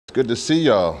Good to see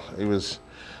y'all.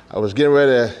 I was getting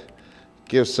ready to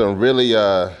give some really,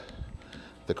 the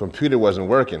computer wasn't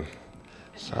working.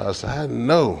 So I was like, I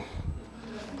know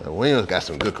that Williams got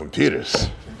some good computers.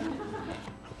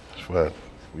 But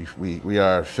we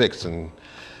are fixed, and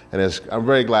I'm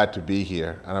very glad to be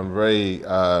here, and I'm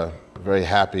very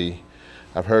happy.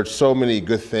 I've heard so many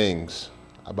good things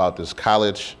about this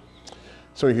college.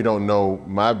 Some of you don't know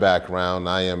my background.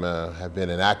 I have been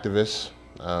an activist.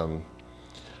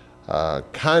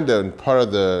 Kind of part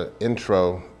of the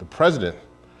intro, the president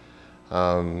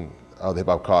of the Hip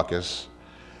Hop Caucus,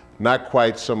 not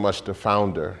quite so much the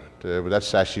founder.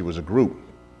 That's actually was a group.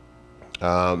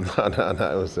 No,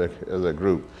 it was a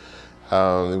group.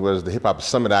 It was the Hip Hop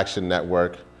Summit Action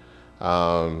Network,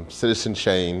 Citizen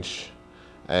Change,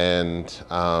 and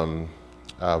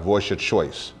Voice Your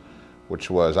Choice, which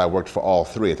was, I worked for all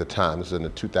three at the time. This is in the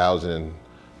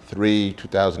 2003,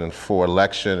 2004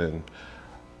 election, and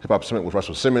Hip Hop Summit was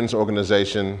Russell Simmons'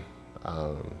 organization.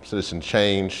 Citizen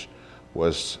Change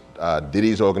was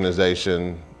Diddy's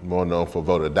organization, more known for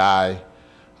Vote or Die.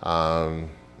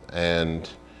 And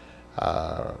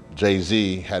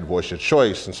Jay-Z had Voice Your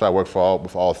Choice, and so I worked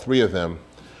with all three of them.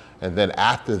 And then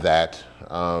after that,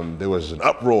 there was an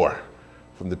uproar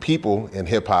from the people in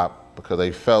hip hop because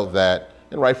they felt that,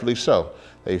 and rightfully so,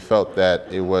 they felt that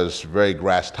it was very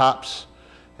grass tops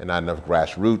and not enough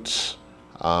grassroots.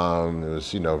 It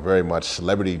was, very much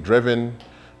celebrity driven,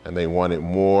 and they wanted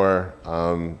more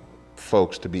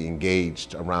folks to be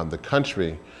engaged around the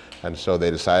country, and so they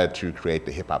decided to create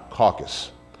the Hip Hop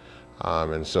Caucus.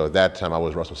 And so at that time I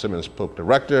was Russell Simmons' Polk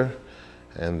director,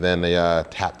 and then they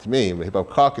tapped me. The Hip Hop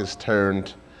Caucus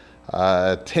turned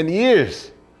 10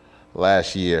 years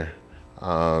last year.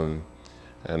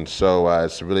 And so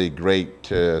it's really great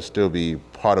to still be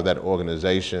part of that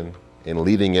organization and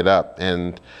leading it up.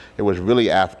 And it was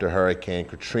really after Hurricane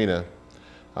Katrina,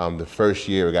 the first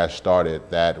year it got started,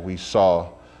 that we saw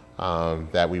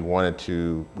that we had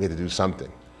to do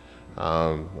something.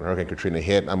 When Hurricane Katrina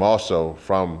hit, I'm also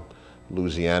from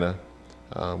Louisiana,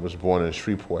 was born in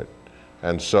Shreveport.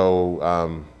 And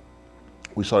so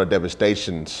we saw the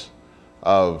devastations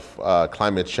of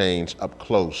climate change up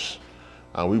close.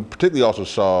 We particularly also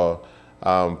saw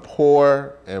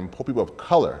poor people of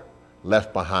color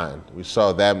left behind. We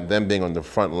saw them being on the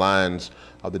front lines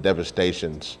of the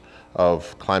devastations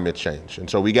of climate change. And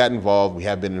so we got involved, we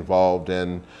have been involved,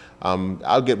 and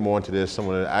I'll get more into this.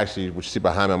 Someone actually, which you see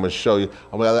behind me, I'm gonna show you.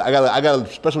 I got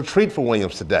a special treat for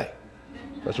Williams today.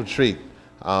 Special treat.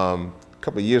 A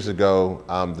couple of years ago,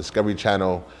 Discovery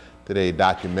Channel did a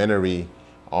documentary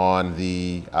on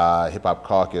the Hip Hop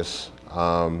Caucus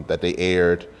that they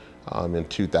aired in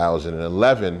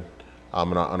 2011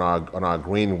 on our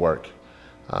green work.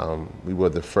 We were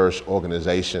the first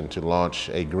organization to launch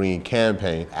a green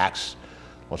campaign,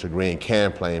 launched a green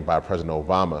campaign by President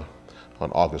Obama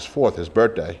on August 4th, his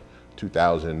birthday,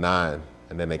 2009.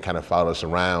 And then they kind of followed us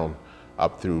around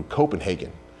up through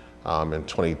Copenhagen in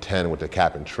 2010 with the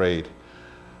cap and trade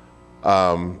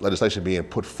legislation being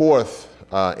put forth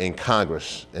in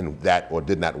Congress, and that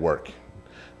did not work.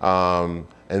 And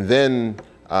then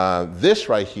this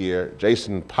right here,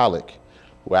 Jason Pollock,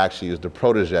 who actually is the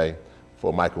protege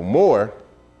for Michael Moore,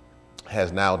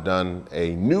 has now done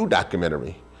a new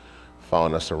documentary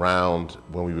following us around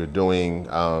when we were doing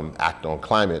Act on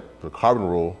Climate, the carbon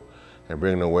rule, and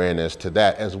bringing awareness to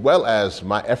that, as well as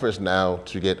my efforts now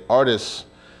to get artists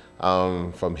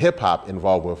from hip hop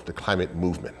involved with the climate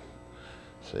movement.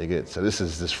 So this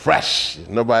is fresh.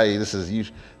 This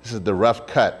is the rough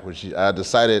cut, which I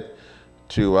decided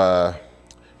to,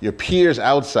 your peers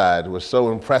outside was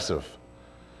so impressive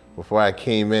before I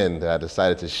came in that I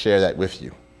decided to share that with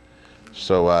you.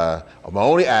 So my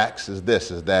only ask is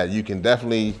that you can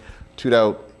definitely toot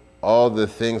out all the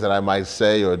things that I might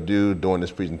say or do during this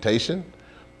presentation,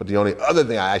 but the only other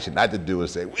thing I actually like to do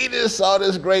is say, we just saw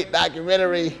this great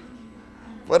documentary,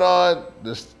 put on,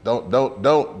 just don't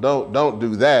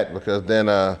do that, because then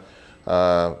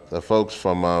the folks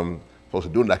who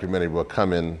do the documentary will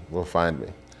come in, will find me.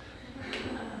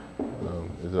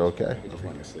 Is it okay? Just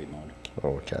want to sleep mode.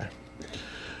 Okay.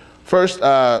 First,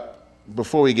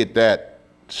 before we get that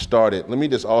started, let me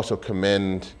just also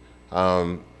commend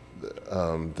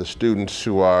the students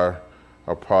who are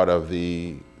part of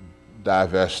the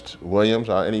Divest Williams.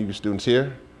 Are any of you students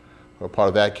here who are part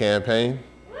of that campaign?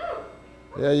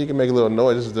 Yeah, you can make a little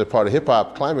noise. This is the part of Hip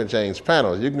Hop Climate Change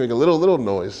panel. You can make a little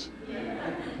noise.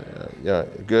 Yeah,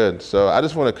 good. So I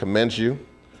just want to commend you.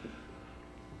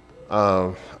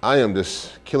 I am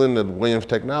just killing the Williams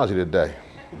technology today.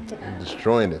 I'm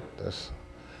destroying it.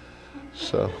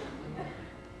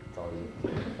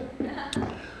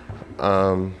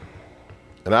 And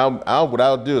what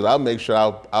I'll do is I'll make sure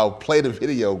I'll play the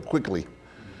video quickly,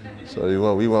 so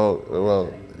we'll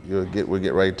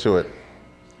get right to it.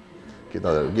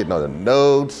 Getting all the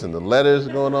notes and the letters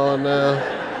going on now.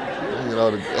 You know,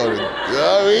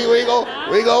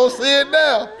 we gonna see it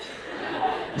now.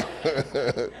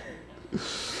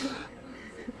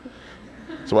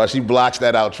 So while she blocks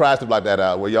that out, tries to block that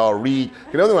out, where y'all read,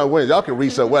 the only one wins, y'all can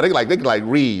read so well. They can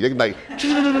read. They can like.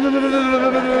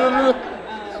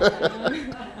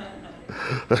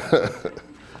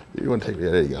 You want to take?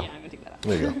 Yeah, there you go. Yeah, I'm gonna take that out.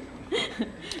 There you go.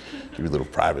 Give you a little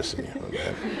privacy on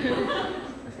that.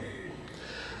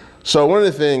 So one of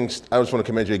the things I just want to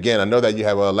commend you again. I know that you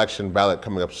have an election ballot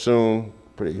coming up soon,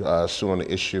 pretty soon on the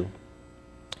issue,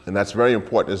 and that's very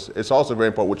important. It's also very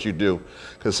important what you do,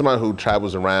 because someone who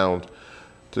travels around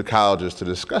to colleges to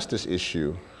discuss this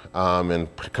issue, and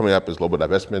coming up is Global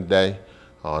Divestment Day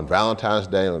on Valentine's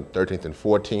Day on 13th and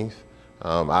 14th.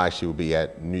 I actually will be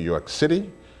at New York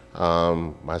City,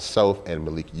 myself and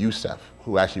Malik Youssef,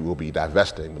 who actually will be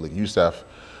divesting. Malik Youssef,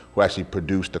 who actually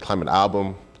produced the Climate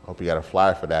album. I hope you got a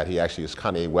flyer for that. He actually is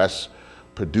Kanye West's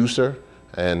producer,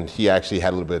 and he actually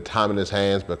had a little bit of time in his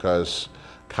hands because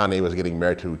Kanye was getting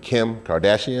married to Kim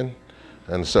Kardashian,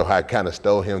 and so I kind of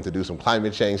stole him to do some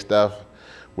climate change stuff,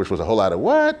 which was a whole lot of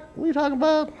what are you talking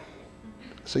about?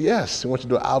 So yes, he wants to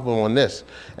do an album on this,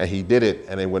 and he did it,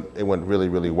 and it went really,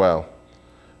 really well.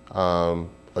 Oh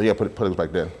yeah, put it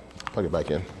back then. Plug it back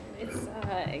in. It's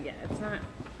yeah, it's not.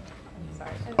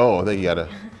 Sorry. Oh, I think you gotta.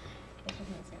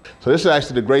 So this is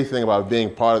actually the great thing about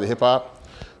being part of the hip hop.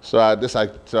 So I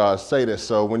say this.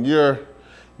 So when you're in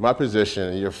my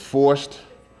position, you're forced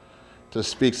to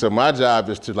speak. So my job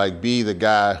is to like be the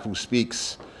guy who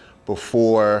speaks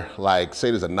before, like,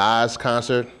 say there's a Nas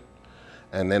concert,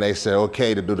 and then they say,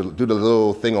 okay, to do the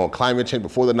little thing on climate change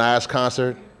before the Nas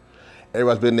concert.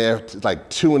 Everybody's been there, it's like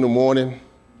 2 in the morning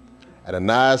at a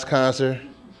Nas concert,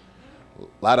 a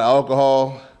lot of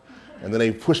alcohol, and then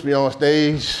they push me on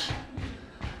stage,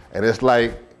 and it's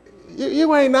like,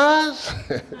 you ain't Nas?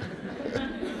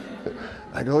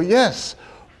 I go, yes,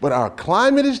 but our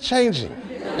climate is changing.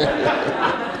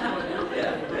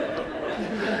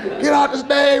 Get out the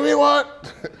stage, we want.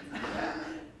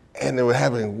 And they were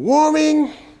having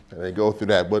warming, and they go through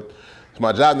that. But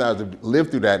my job now is to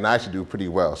live through that, and I actually do pretty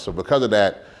well. So because of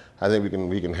that, I think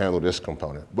we can handle this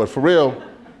component. But for real,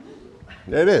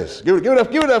 there it is. Give it up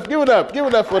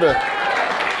for the.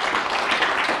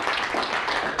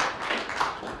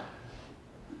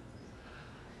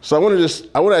 So I want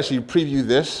to actually preview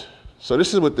this. So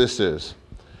this is what this is.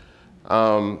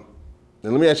 And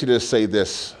let me actually just say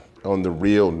this on the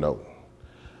real note.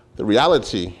 The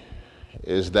reality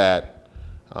is that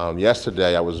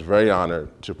yesterday I was very honored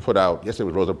to put out, yesterday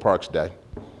was Rosa Parks Day,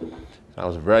 and I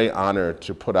was very honored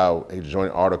to put out a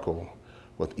joint article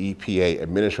with EPA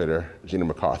Administrator Gina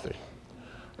McCarthy.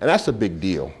 And that's a big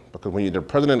deal, because when you're the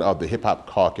president of the Hip Hop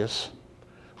Caucus,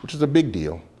 which is a big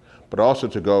deal, but also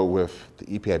to go with the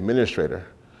EPA Administrator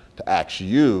to ask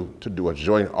you to do a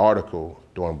joint article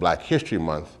during Black History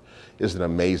Month is an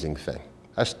amazing thing.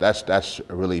 That's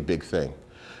a really big thing.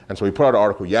 And so we put out an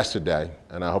article yesterday,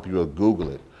 and I hope you will Google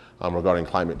it, regarding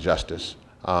climate justice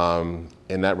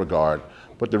in that regard.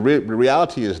 But the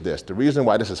reality is this. The reason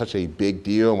why this is such a big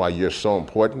deal and why you're so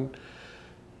important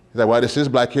is that while this is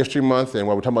Black History Month and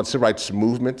while we're talking about civil rights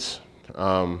movements,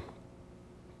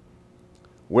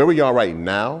 where we are right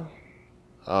now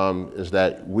is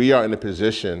that we are in a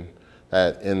position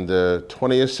that in the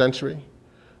 20th century,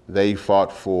 they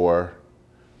fought for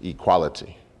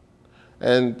equality.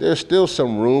 And there's still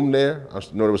some room there. I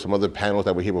know there were some other panels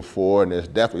that were here before, and there's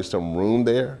definitely some room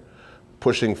there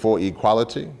pushing for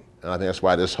equality. And I think that's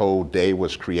why this whole day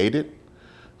was created.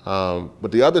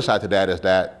 But the other side to that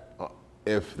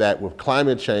is that with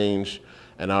climate change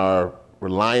and our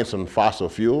reliance on fossil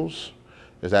fuels,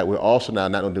 is that we're also now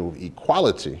not only dealing with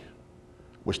equality,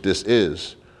 which this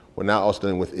is, we're now also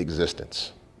dealing with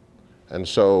existence. And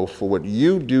so for what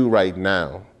you do right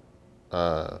now,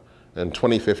 in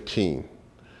 2015,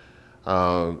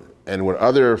 and what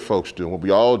other folks do, what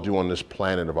we all do on this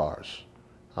planet of ours,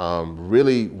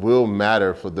 really will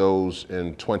matter for those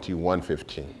in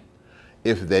 2115,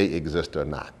 if they exist or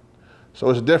not. So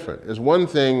it's different. It's one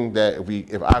thing that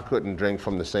if I couldn't drink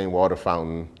from the same water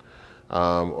fountain,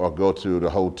 or go to the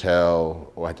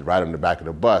hotel, or have to ride on the back of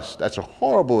the bus, that's a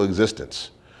horrible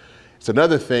existence. It's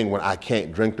another thing when I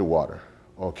can't drink the water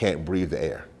or can't breathe the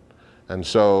air. And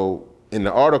so in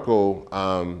the article,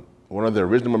 one of the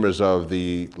original members of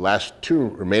the last 2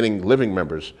 remaining living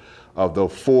members of the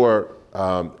 4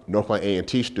 North Carolina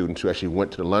A&T students who actually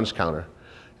went to the lunch counter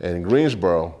in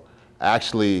Greensboro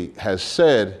actually has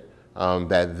said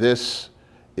that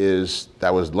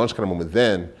that was lunch kind of moment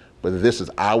then, but this is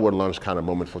our lunch kind of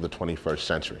moment for the 21st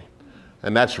century.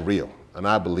 And that's real, and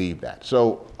I believe that.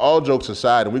 So all jokes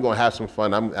aside, and we're gonna have some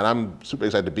fun, and I'm super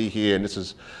excited to be here, and this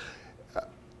is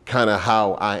kind of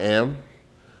how I am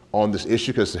on this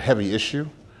issue, because it's a heavy issue,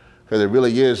 because it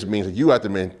really is, it means that you have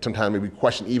to sometimes maybe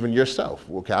question even yourself.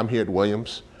 Okay, I'm here at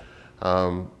Williams.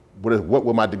 What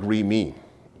will my degree mean?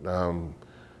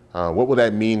 What will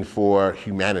that mean for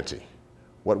humanity?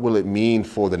 What will it mean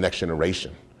for the next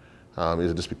generation?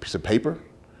 Is it just a piece of paper?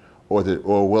 Or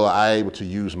will I be able to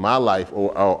use my life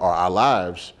or our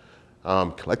lives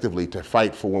collectively to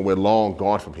fight for when we're long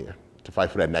gone from here, to fight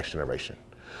for that next generation?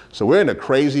 So we're in a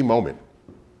crazy moment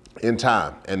in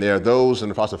time, and there are those in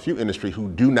the fossil fuel industry who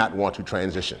do not want to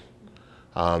transition.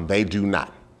 They do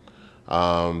not.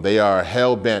 They are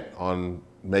hell-bent on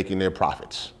making their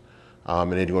profits,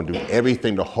 and they're going to do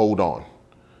everything to hold on.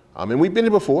 And we've been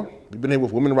here before. We've been here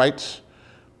with women's rights.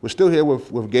 We're still here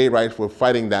with gay rights. We're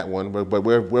fighting that one, but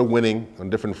we're winning on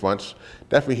different fronts.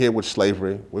 Definitely here with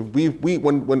slavery.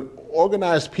 When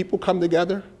organized people come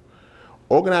together,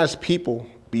 organized people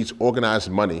beats organized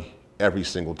money every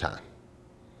single time.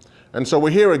 And so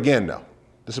we're here again, though.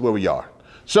 This is where we are.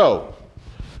 So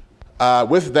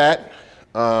with that,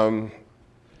 I'm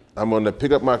going to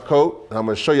pick up my coat, and I'm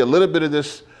going to show you a little bit of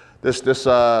this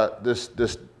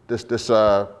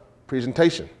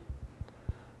presentation.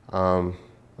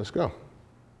 Let's go.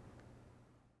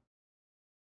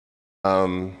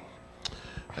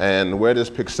 And where this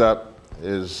picks up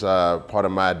is part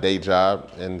of my day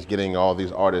job and getting all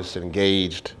these artists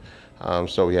engaged.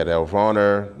 So we had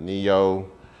Elvronner, Neo,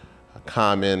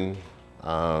 Common,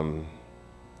 man,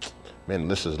 the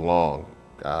list is long.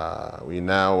 We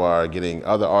now are getting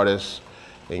other artists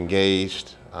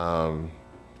engaged.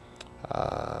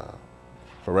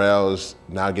 Pharrell is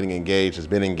now getting engaged, has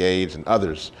been engaged, and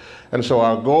others. And so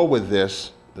our goal with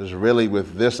this is really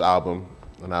with this album,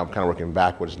 and I'm kind of working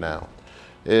backwards now,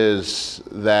 is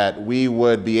that we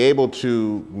would be able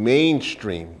to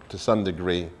mainstream to some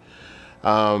degree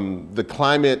the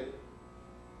climate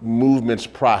movement's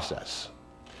process.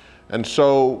 And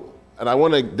so, and I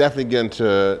want to definitely get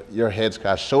into your heads,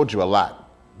 because I showed you a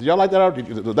lot. Did y'all like that?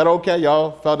 Was that okay?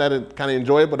 Y'all felt that it kind of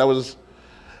enjoyable? That was,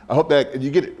 I hope that you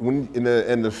get, when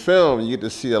in the film, you get to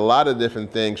see a lot of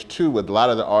different things too, with a lot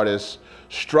of the artists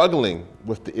struggling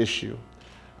with the issue.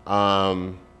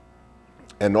 And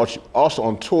also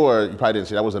on tour, you probably didn't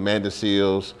see, that was Amanda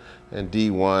Seales and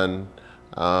D1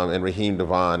 and Raheem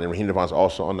DeVaughn, and Raheem DeVaugh's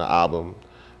also on the album.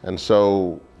 And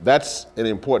so that's an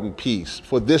important piece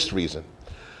for this reason.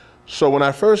 So when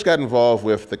I first got involved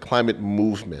with the climate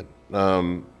movement,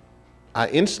 I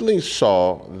instantly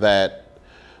saw that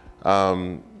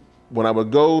when I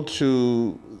would go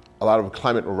to a lot of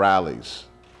climate rallies,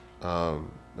 and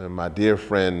my dear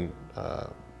friend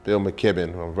Bill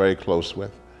McKibben, who I'm very close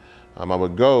with, I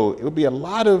would go, it would be a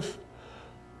lot of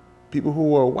people who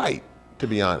were white, to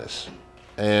be honest.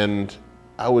 And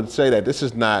I would say that this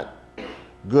is not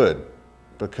good,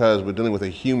 because we're dealing with a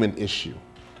human issue.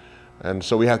 And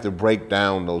so we have to break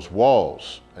down those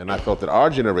walls. And I felt that our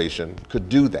generation could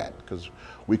do that, because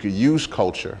we could use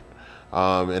culture.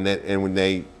 And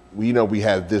when we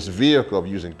have this vehicle of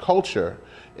using culture,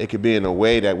 it could be in a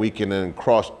way that we can then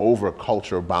cross over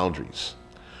cultural boundaries.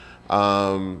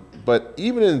 But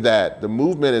even in that, the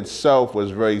movement itself was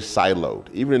very siloed.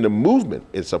 Even in the movement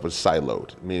itself was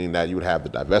siloed, meaning that you would have the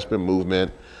divestment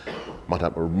movement,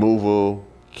 mountaintop removal,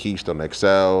 Keystone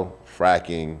XL,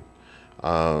 fracking,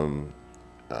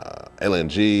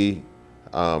 LNG,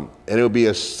 and it would be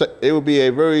a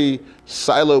very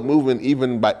siloed movement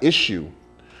even by issue,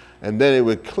 and then it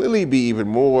would clearly be even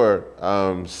more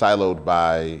siloed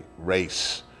by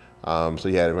race. So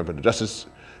you had, remember, the justice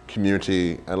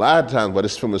community, and a lot of times, but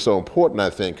this film is so important, I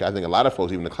think a lot of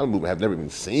folks, even the climate movement, have never even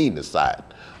seen the side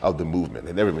of the movement.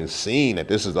 They've never even seen that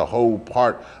this is a whole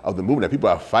part of the movement that people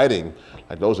are fighting,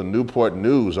 like those in Newport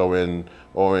News or in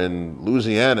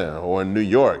Louisiana or in New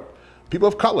York. People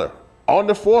of color on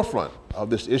the forefront of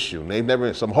this issue. And they've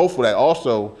never, so I'm hopeful that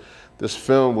also this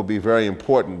film will be very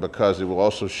important, because it will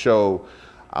also show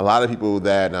a lot of people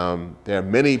that there are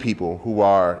many people who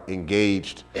are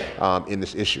engaged in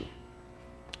this issue.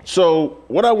 So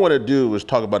what I want to do is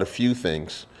talk about a few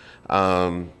things,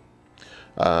 and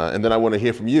then I want to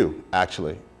hear from you,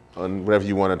 actually, on whatever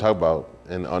you want to talk about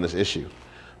on this issue.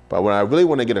 But what I really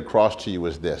want to get across to you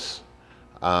is this.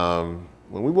 When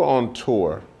we were on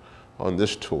tour, on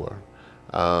this tour,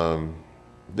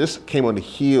 this came on the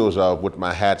heels of what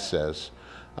my hat says,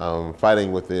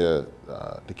 fighting with the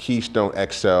Keystone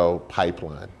XL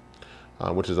pipeline.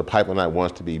 which is a pipeline that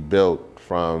wants to be built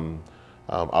from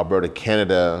Alberta,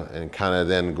 Canada, and kind of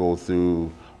then go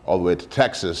through all the way to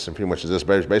Texas, and pretty much this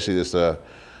basically this a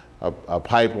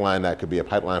pipeline that could be a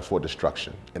pipeline for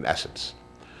destruction, in essence.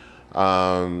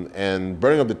 And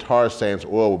burning of the tar sands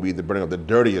oil will be the burning of the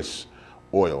dirtiest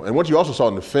oil. And what you also saw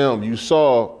in the film, you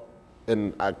saw,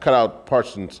 and I cut out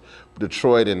parts in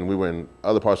Detroit, and we were in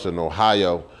other parts in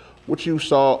Ohio, what you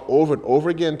saw over and over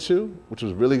again too, which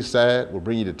was really sad, will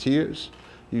bring you to tears.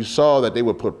 You saw that they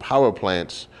would put power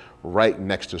plants right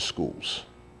next to schools.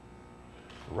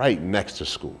 Right next to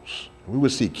schools. We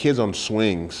would see kids on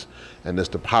swings and there's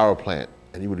the power plant,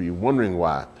 and you would be wondering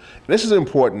why. And this is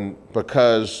important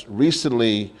because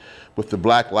recently with the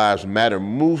Black Lives Matter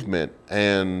movement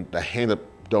and the Hand Up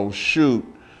Don't Shoot,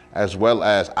 as well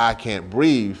as I Can't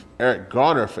Breathe, Eric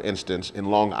Garner, for instance, in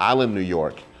Long Island, New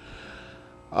York,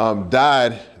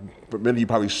 died, many of you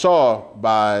probably saw,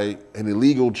 by an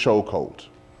illegal chokehold,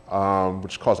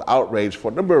 which caused outrage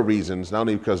for a number of reasons, not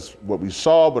only because what we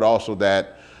saw, but also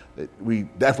that we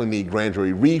definitely need grand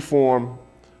jury reform,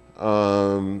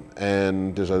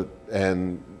 and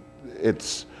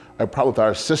it's a problem with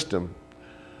our system.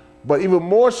 But even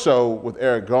more so with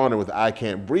Eric Garner, with I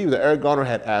Can't Breathe, that Eric Garner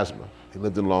had asthma. He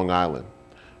lived in Long Island.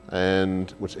 And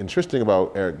what's interesting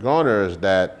about Eric Garner is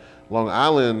that Long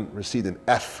Island received an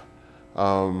F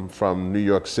from New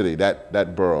York City,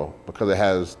 that borough, because it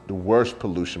has the worst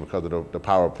pollution because of the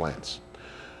power plants.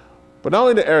 But not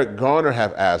only did Eric Garner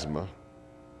have asthma,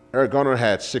 Eric Garner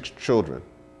had 6 children.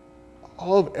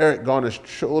 All of Eric Garner's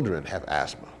children have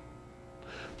asthma.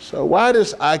 So why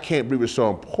this I Can't Breathe is so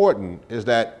important is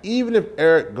that even if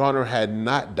Eric Garner had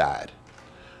not died,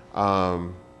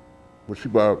 which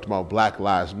people are talking about Black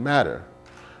Lives Matter,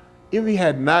 if he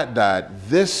had not died,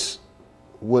 this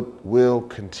will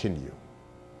continue.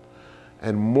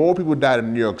 And more people died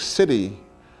in New York City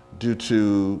due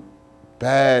to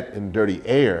bad and dirty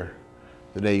air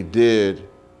than they did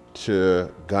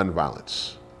to gun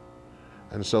violence.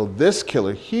 And so this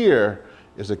killer here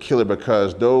is a killer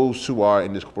because those who are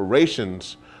in these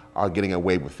corporations are getting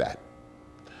away with that.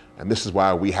 And this is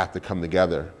why we have to come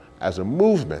together as a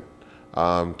movement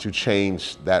to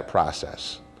change that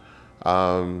process.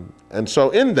 And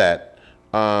so in that,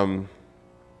 one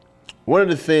of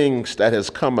the things that has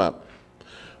come up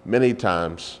many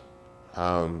times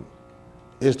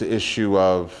is the issue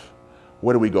of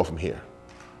where do we go from here?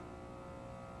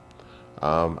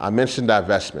 I mentioned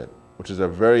divestment, which is a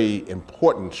very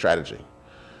important strategy.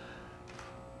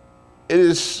 It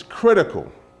is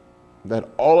critical that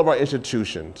all of our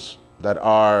institutions that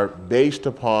are based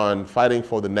upon fighting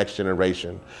for the next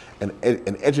generation and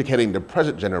educating the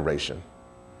present generation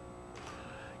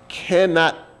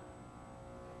cannot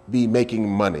be making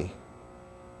money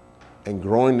and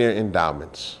growing their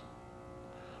endowments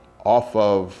off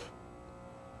of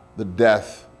the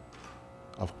death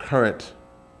of current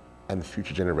and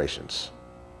future generations.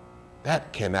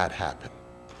 That cannot happen.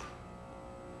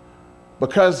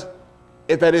 Because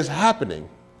if that is happening,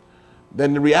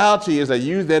 then the reality is that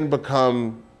you then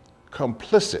become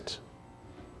complicit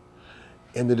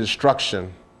in the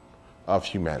destruction of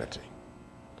humanity.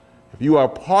 If you are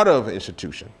part of an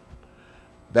institution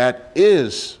that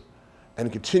is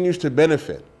and continues to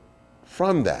benefit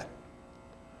from that,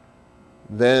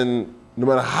 then no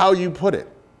matter how you put it,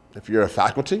 if you're a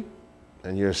faculty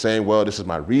and you're saying, well, this is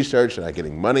my research and I'm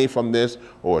getting money from this,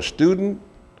 or a student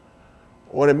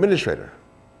or an administrator,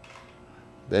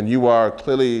 then you are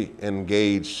clearly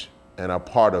engaged and are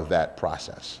part of that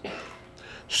process.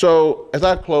 So as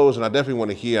I close, and I definitely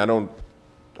want to hear,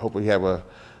 hopefully I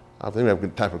think we have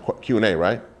good time for Q&A,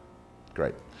 right?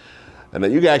 Great. And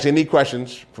then you can ask any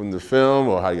questions from the film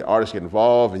or how your artists get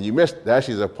involved, and you missed,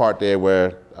 actually there's a part there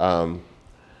where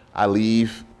I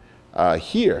leave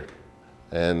here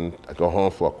and I go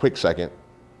home for a quick second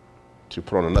to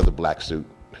put on another black suit.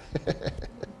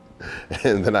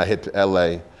 And then I hit to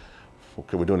LA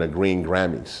because we're doing the Green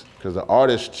Grammys, because the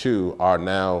artists too are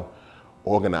now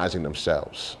organizing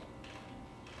themselves.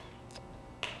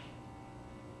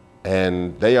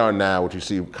 And they are now, what you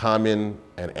see, Common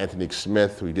and Anthony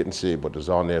Smith, who you didn't see but is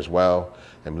on there as well,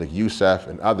 and Malik Youssef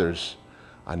and others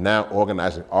are now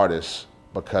organizing artists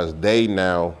because they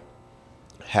now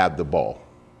have the ball.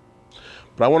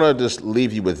 But I want to just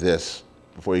leave you with this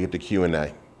before you get to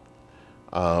Q&A.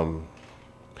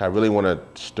 I really want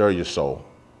to stir your soul.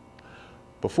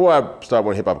 Before I start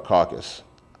with Hip Hop Caucus,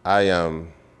 I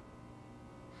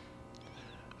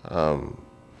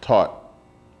taught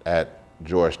at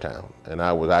Georgetown, and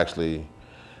I was actually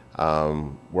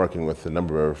working with a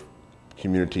number of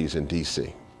communities in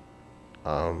DC.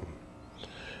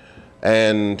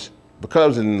 And because I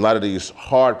was in a lot of these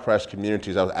hard-pressed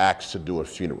communities, I was asked to do a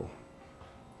funeral.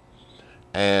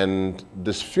 And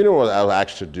this funeral I was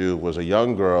asked to do was a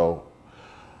young girl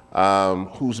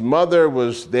whose mother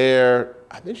was there.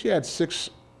 I think she had 6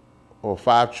 or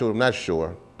 5 children, I'm not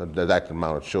sure the exact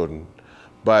amount of children.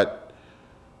 But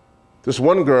this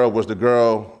one girl was the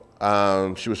girl,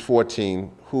 she was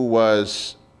 14, who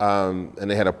was, and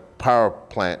they had a power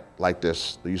plant like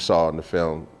this that you saw in the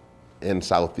film in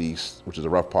Southeast, which is a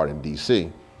rough part in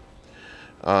DC.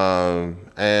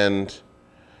 And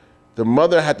the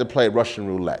mother had to play Russian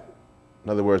roulette.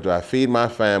 In other words, do I feed my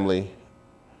family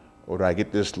or do I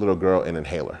get this little girl an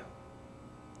inhaler?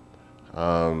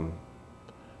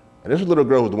 And this little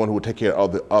girl was the one who would take care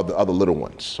of the other little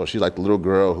ones. So she's like the little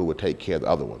girl who would take care of the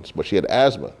other ones. But she had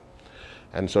asthma.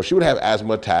 And so she would have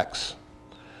asthma attacks.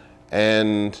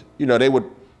 And you know, they would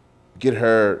get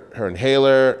her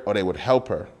inhaler or they would help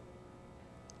her.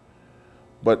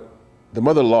 But the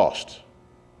mother lost.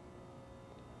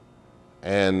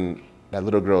 And that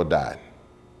little girl died.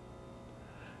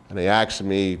 And they asked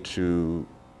me to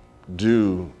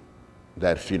do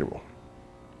that funeral.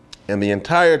 And the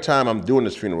entire time I'm doing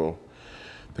this funeral,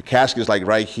 the casket is like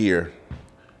right here.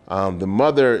 The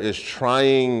mother is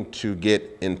trying to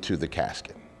get into the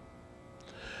casket.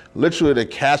 Literally, the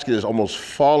casket is almost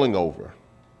falling over.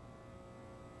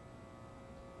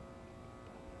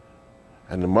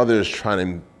 And the mother is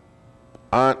trying to,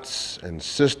 aunts and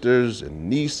sisters and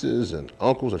nieces and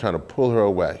uncles are trying to pull her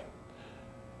away.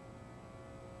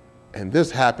 And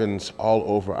this happens all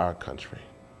over our country.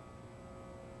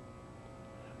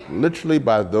 Literally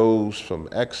by those from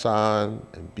Exxon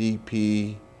and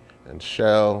BP and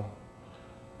Shell.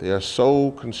 They are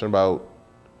so concerned about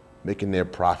making their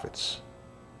profits.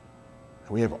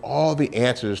 And we have all the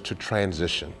answers to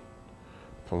transition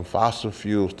from fossil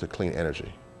fuels to clean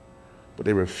energy. But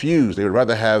they refuse. They would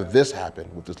rather have this happen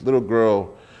with this little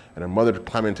girl and her mother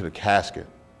climbing into the casket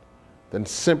than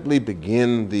simply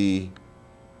begin the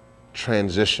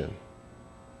transition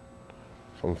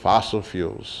from fossil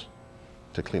fuels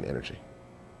to clean energy.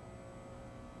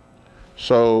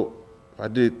 So I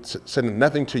did send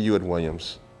nothing to you at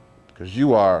Williams because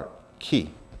you are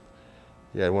key.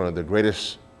 You're at one of the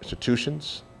greatest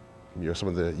institutions. You are some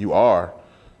of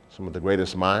the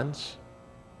greatest minds.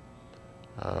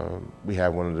 We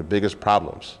have one of the biggest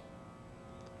problems.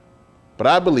 But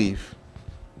I believe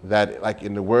that, like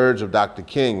in the words of Dr.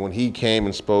 King, when he came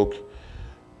and spoke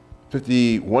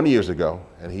 51 years ago,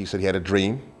 and he said he had a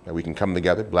dream that we can come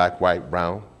together, black, white,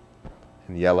 brown,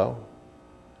 and yellow,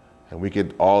 and we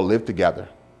could all live together,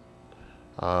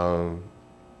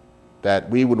 that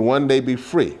we would one day be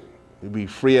free. We'd be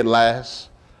free at last,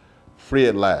 free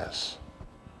at last.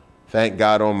 Thank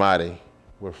God Almighty,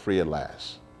 we're free at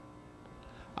last.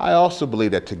 I also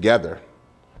believe that together,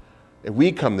 if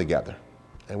we come together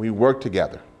and we work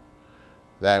together,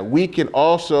 that we can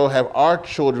also have our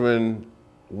children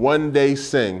one day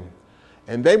sing,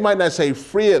 and they might not say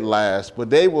free at last, but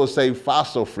they will say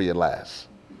fossil free at last.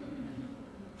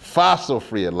 Fossil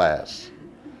free at last.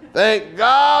 Thank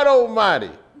God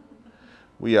Almighty,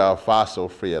 we are fossil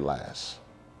free at last.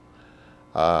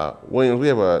 Williams, we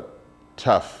have a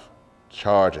tough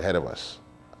charge ahead of us.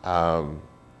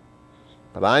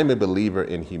 But I'm a believer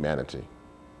in humanity.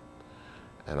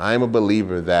 And I'm a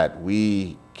believer that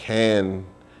we can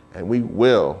and we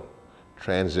will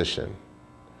transition.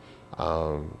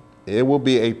 It will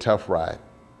be a tough ride.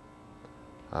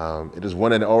 It is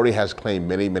one that already has claimed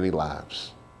many, many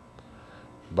lives.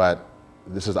 But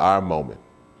this is our moment.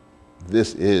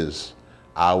 This is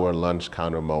our lunch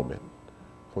counter moment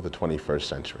for the 21st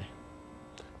century.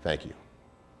 Thank you.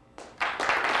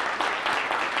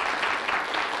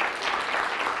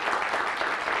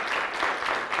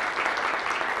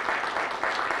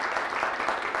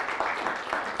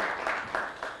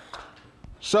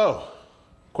 So,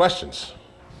 questions?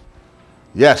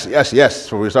 Yes, yes, yes.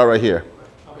 So we start right here.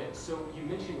 Okay, so you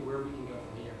mentioned where we can go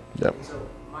from here. Yep. So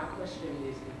my question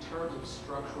is, in terms of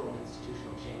structural and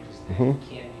institutional changes that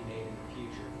can be made in the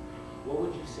future, what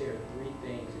would you say are 3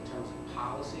 things in terms of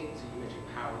policy? So you mentioned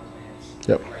power plants,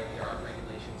 Yep. right? There are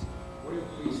regulations. What are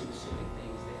 3 specific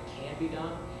things that can be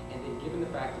done? And then given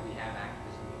the fact that we have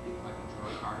activism, people like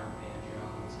George Carter, Van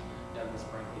Jones, Douglas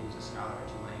Brinkley, who's a scholar at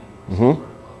Tulane, who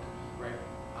wrote a book, right?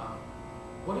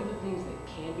 What are the things that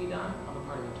can be done on the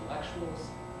part of intellectuals?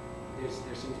 There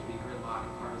seems to be gridlock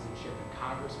and partisanship in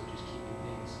Congress, which is keeping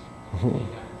things being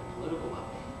done at the political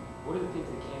level. What are the things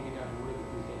that can be done, and what are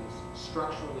the things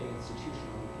structurally and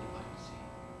institutionally that you'd like to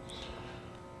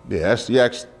see? Yes, you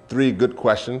asked 3 good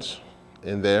questions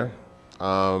in there.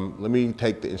 Let me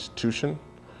take the institution,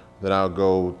 then I'll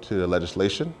go to the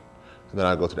legislation, and then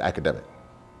I'll go to the academic.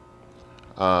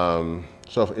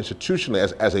 So institutionally,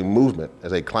 as a movement,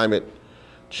 as a climate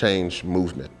change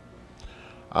movement,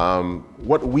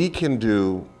 what we can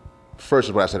do first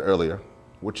is what I said earlier,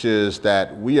 which is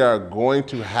that we are going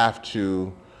to have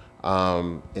to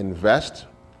invest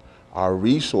our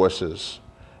resources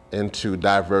into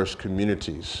diverse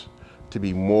communities to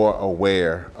be more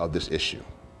aware of this issue.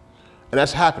 And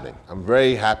that's happening. I'm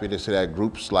very happy to say that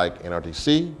groups like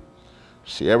NRTC,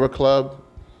 Sierra Club,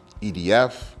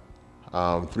 EDF,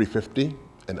 350,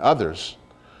 and others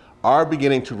are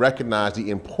beginning to recognize the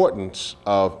importance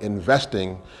of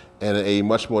investing in a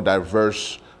much more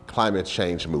diverse climate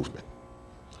change movement.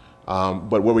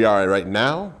 But where we are right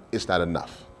now, it's not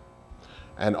enough.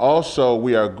 And also,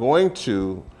 we are going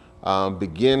to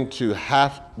begin to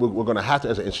we're going to have to,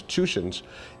 as institutions,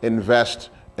 invest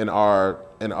in our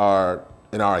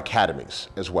academies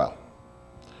as well,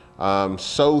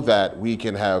 so that we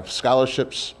can have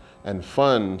scholarships and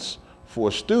funds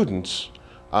for students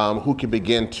who can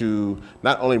begin to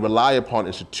not only rely upon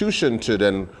institution to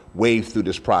then wade through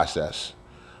this process,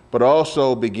 but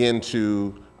also begin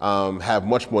to have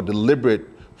much more deliberate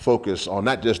focus on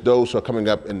not just those who are coming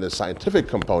up in the scientific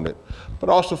component, but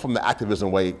also from the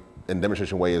activism way and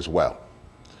demonstration way as well.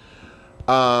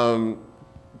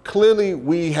 Clearly,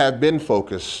 we have been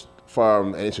focused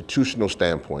from an institutional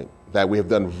standpoint that we have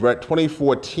done.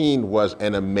 2014 was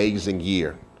an amazing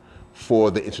year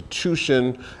for the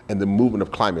institution and the movement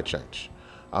of climate change.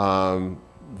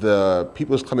 The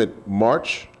People's Climate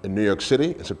March in New York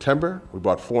City in September, we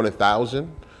brought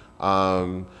 400,000.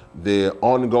 The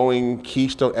ongoing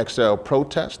Keystone XL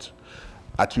protest,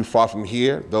 not too far from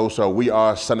here, those are We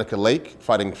Are Seneca Lake,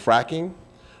 fighting fracking.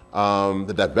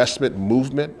 The divestment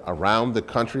movement around the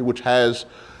country, which has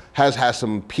had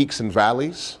some peaks and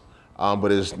valleys, but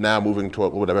is now moving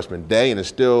toward Global Divestment Day and is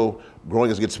still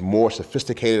growing as it gets more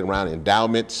sophisticated around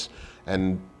endowments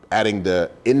and adding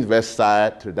the invest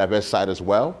side to the divest side as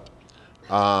well.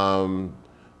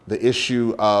 The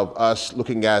issue of us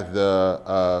looking at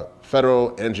the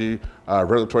Federal Energy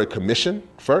Regulatory Commission,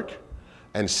 FERC,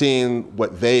 and seeing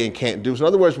what they can't do. So in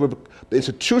other words, the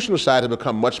institutional side has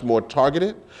become much more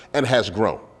targeted and has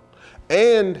grown,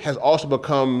 and has also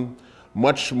become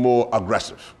much more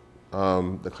aggressive.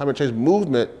 The climate change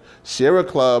movement, Sierra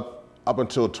Club, up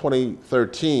until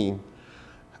 2013,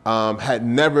 had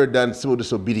never done civil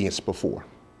disobedience before.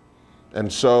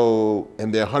 And so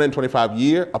in their 125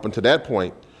 year, up until that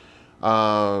point,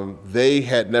 they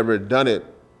had never done it,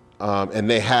 and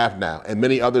they have now. And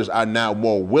many others are now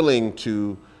more willing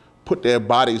to put their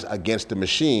bodies against the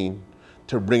machine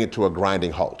to bring it to a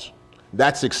grinding halt.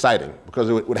 That's exciting, because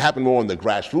it would happen more on the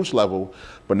grassroots level,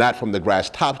 but not from the grass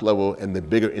top level in the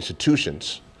bigger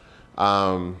institutions.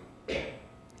 And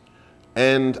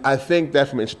I think that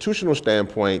from an institutional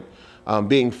standpoint,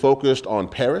 being focused on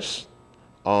Paris,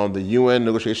 on the UN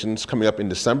negotiations coming up in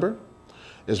December,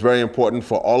 is very important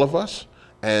for all of us,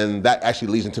 and that actually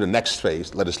leads into the next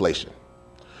phase, legislation.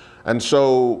 And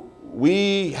so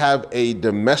we have a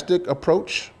domestic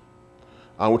approach,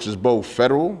 which is both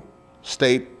federal,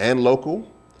 state, and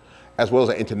local, as well as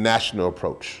an international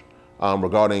approach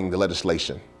regarding the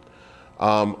legislation.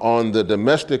 On the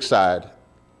domestic side,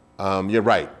 you're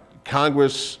right.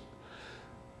 Congress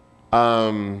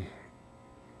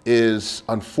is,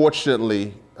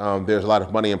 unfortunately, there's a lot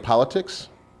of money in politics.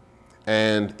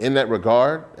 And in that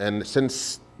regard, and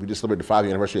since we just celebrated the 5th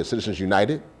anniversary of Citizens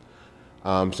United,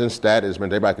 since that has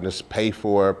meant everybody can just pay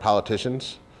for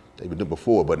politicians. They've been doing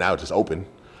before, but now it's just open.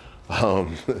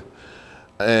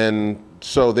 And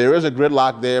so there is a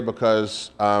gridlock there, because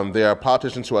there are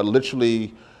politicians who are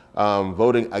literally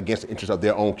voting against the interests of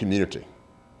their own community.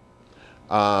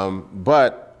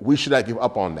 But we should not give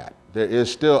up on that. There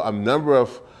is still a number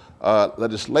of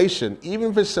legislation, even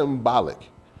if it's symbolic,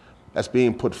 that's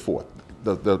being put forth.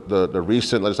 The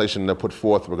recent legislation that put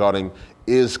forth regarding,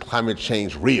 is climate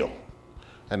change real?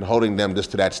 And holding them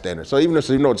just to that standard. So even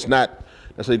though it's not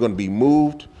necessarily going to be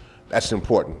moved, that's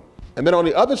important. And then on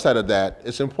the other side of that,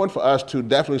 it's important for us to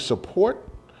definitely support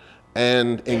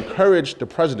and encourage the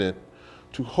president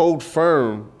to hold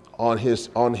firm on his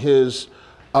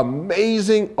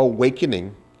amazing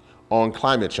awakening on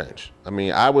climate change. I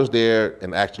mean, I was there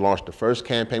and actually launched the first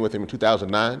campaign with him in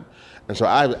 2009. And so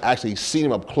I've actually seen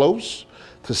him up close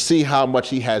to see how much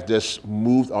he has just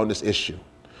moved on this issue.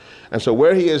 And so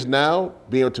where he is now,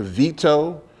 being able to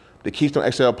veto the Keystone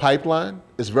XL pipeline,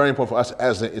 is very important for us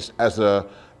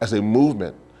as a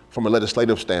movement from a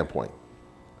legislative standpoint.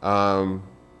 And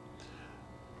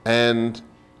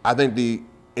I think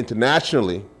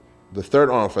internationally, the third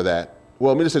arm for that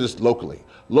Well, let me just say this locally.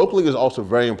 Locally is also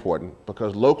very important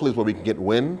because locally is where we can get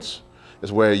wins.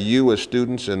 It's where you as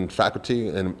students and faculty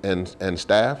and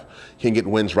staff can get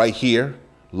wins right here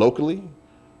locally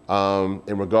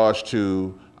in regards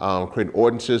to creating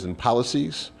ordinances and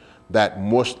policies that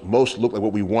most look like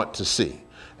what we want to see.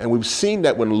 And we've seen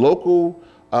that when local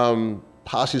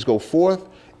policies go forth,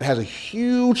 it has a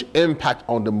huge impact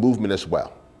on the movement as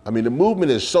well. I mean, the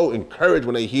movement is so encouraged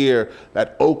when they hear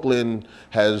that Oakland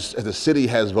has, as a city,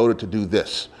 has voted to do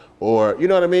this, or you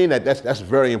know what I mean? That's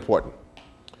very important.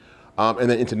 And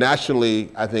then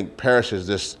internationally, I think Paris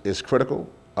is critical.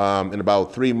 In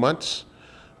about 3 months,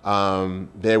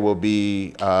 there will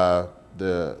be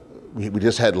we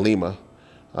just had Lima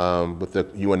with the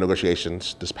UN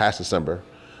negotiations this past December.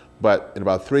 But in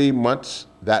about 3 months,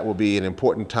 that will be an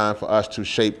important time for us to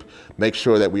make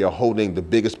sure that we are holding the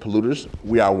biggest polluters.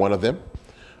 We are one of them,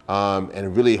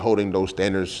 and really holding those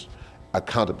standards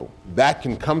accountable. That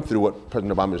can come through what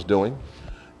President Obama is doing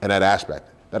in that aspect.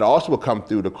 That also will come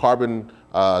through the carbon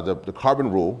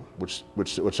rule, which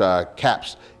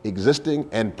caps existing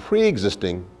and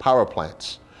pre-existing power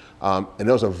plants. And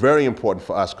those are very important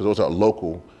for us because those are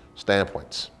local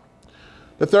standpoints.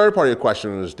 The third part of your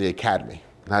question is the academy.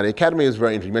 Now, the academy is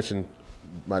very interesting. You mentioned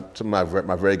some of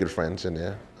my very good friends in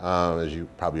there, as you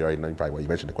probably already know. You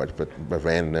mentioned the question, but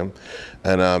Van and them,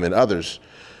 and others.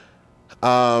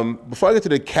 Before I get to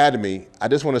the academy, I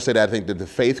just want to say that I think that the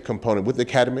faith component with the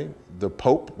academy, the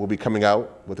Pope will be coming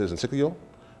out with his encyclical,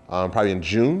 probably in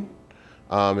June,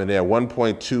 and there are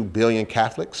 1.2 billion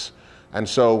Catholics. And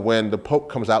so when the Pope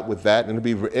comes out with that, and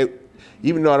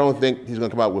even though I don't think he's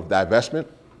going to come out with divestment,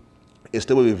 it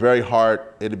still will be very hard,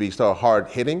 it'll be still hard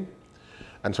hitting.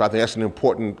 And so I think that's an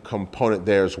important component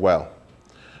there as well.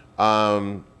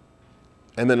 And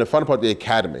then the fun part of the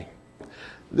academy.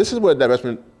 This is where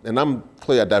divestment, and I'm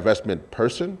clearly a divestment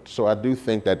person, so I do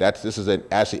think that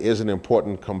actually is an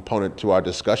important component to our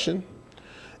discussion,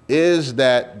 is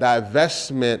that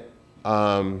divestment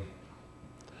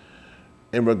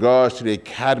in regards to the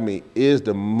academy is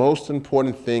the most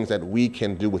important things that we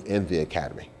can do within the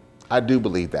academy. I do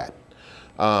believe that.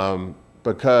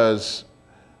 Because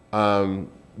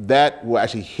that will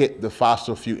actually hit the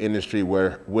fossil fuel industry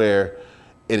where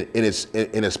in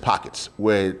its pockets,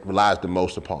 where it relies the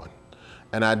most upon.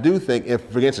 And I do think,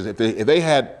 for instance, if they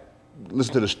had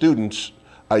listened to the students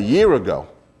a year ago,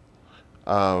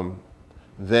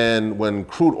 then when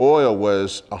crude oil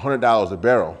was $100 a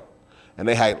barrel, and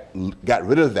they had got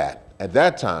rid of that at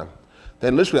that time,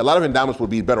 then literally a lot of endowments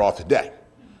would be better off today.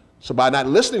 So by not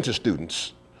listening to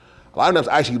students, a lot of them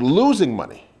are actually losing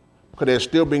money because they're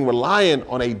still being reliant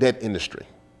on a dead industry.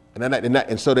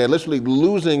 And so they're literally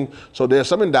losing. So there are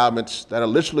some endowments that are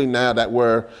literally now that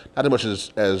were not as much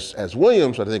as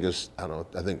Williams, I think is, I don't know,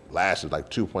 I think last is like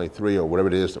 2.3 or whatever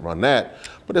it is to run that.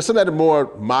 But there's some that are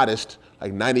more modest,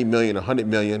 like 90 million, 100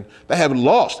 million, that have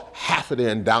lost half of their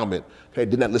endowment because they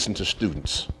did not listen to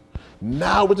students.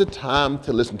 Now is the time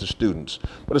to listen to students.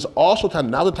 But it's also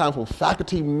now the time for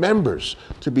faculty members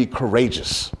to be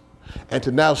courageous and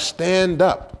to now stand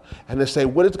up and to say,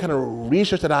 what is the kind of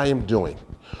research that I am doing?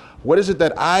 What is it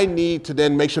that I need to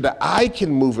then make sure that I can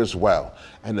move as well?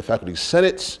 And the faculty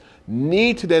senates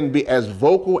need to then be as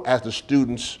vocal as the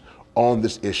students on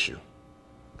this issue.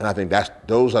 And I think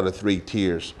those are the three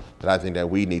tiers that I think that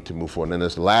we need to move forward. And then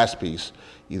this last piece,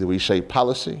 either we shape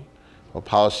policy or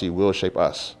policy will shape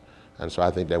us. And so I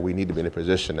think that we need to be in a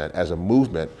position that as a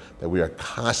movement that we are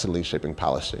constantly shaping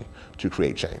policy to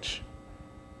create change.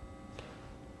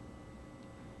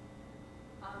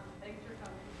 Thanks for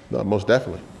coming. No, most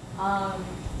definitely.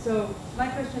 So my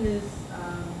question is,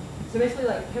 so basically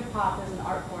like hip hop is an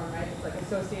art form, right? It's like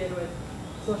associated with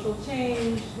social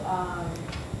change, I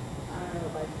don't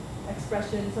know, like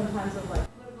expression sometimes of like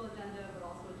political agenda, but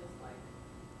also just like,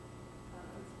 I don't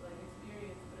know, it's like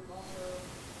experience, but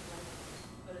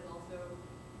it's also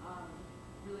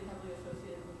really heavily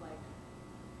associated with like,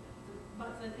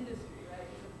 but it's an industry, right?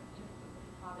 It's a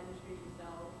hip hop industry, you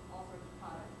sell all sorts of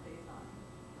products based on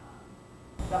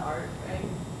the art, right?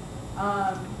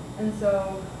 And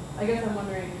so I guess I'm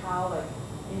wondering how, like,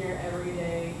 in your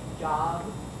everyday job,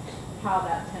 how you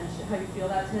feel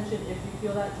that tension, if you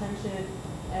feel that tension,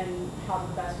 and how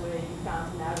the best way you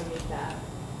found to navigate that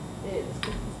is.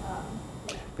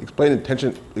 Explain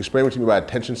what you mean by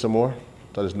tension some more,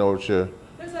 so I just know what you're.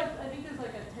 I think there's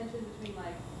like a tension between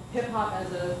like hip hop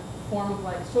as a form of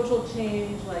like social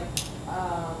change, like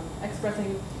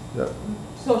expressing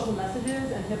social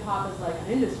messages, and hip hop as like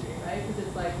an industry, right? Because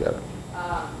it's like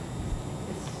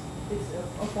it's it's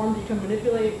a form that you can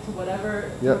manipulate to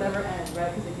whatever end,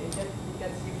 right? Because it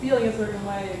gets you feeling a certain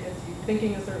way, it gets you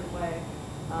thinking a certain way.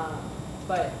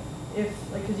 But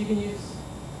because you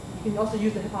can also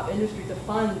use the hip hop industry to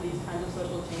fund these kinds of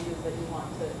social changes that you want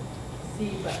to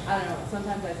see. But I don't know.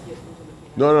 Sometimes I see it from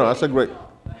between. No,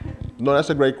 that's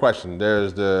a great question.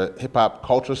 There's the hip hop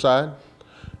culture side,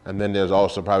 and then there's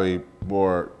also probably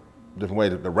more different way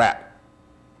the rap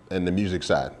and the music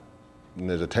side. And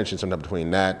there's a tension sometimes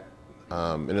between that,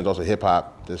 and there's also hip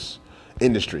hop, this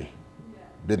industry,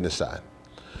 business side.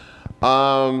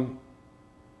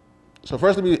 So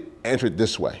first, let me answer it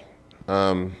this way.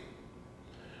 When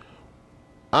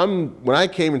I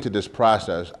came into this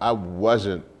process, I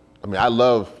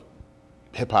love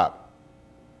hip hop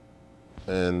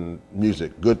and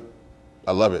music, good,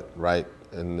 I love it, right?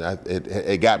 And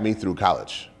it got me through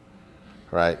college,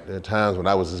 right? There are times when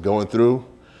I was just going through,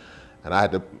 and I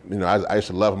had to, I used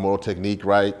to love Moral Technique,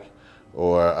 right?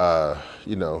 Or,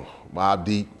 Mobb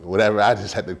Deep, whatever. I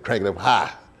just had to crank it up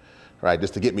high, right?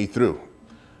 Just to get me through.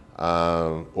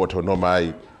 Or to annoy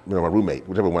my roommate,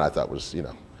 whichever one I thought was,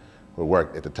 would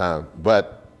work at the time.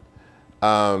 But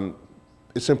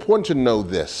it's important to know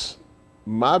this.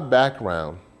 My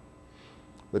background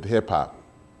with hip hop,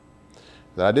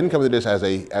 that I didn't come to this as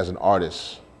an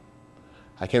artist.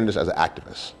 I came to this as an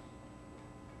activist.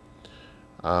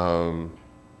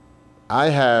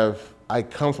 I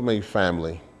come from a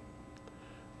family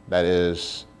that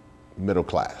is middle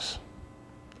class.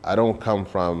 I don't come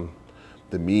from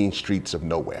the mean streets of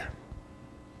nowhere,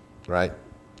 right?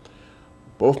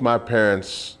 Both my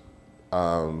parents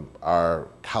are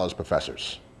college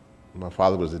professors. My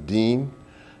father was the dean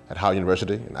at Howard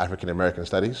University in African American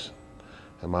Studies,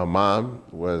 and my mom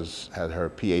had her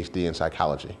PhD in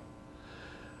psychology.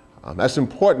 That's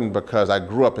important because I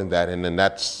grew up in that, and then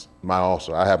that's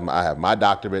I have my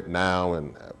doctorate now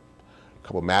and a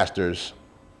couple masters.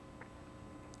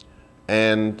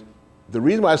 And the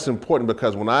reason why it's important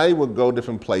because when I would go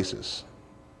different places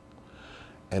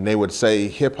and they would say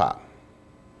hip hop,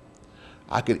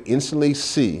 I could instantly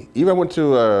see, even if I went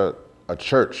to a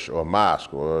church or a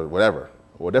mosque or whatever,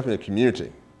 or definitely a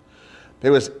community,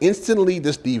 there was instantly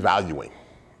this devaluing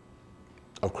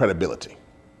of credibility,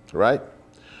 right?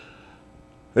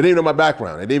 They didn't even know my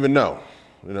background. They didn't even know.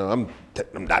 I'm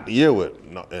Dr.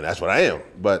 Yearwood, and that's what I am.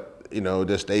 But they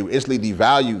instantly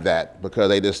devalued that because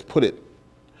they just put it.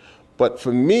 But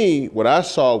for me, what I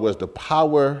saw was the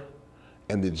power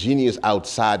and the genius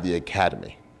outside the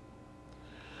academy.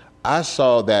 I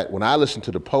saw that when I listened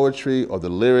to the poetry or the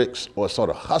lyrics or saw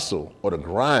the hustle or the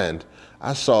grind,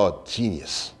 I saw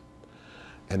genius.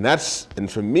 And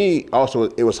for me also,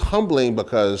 it was humbling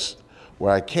because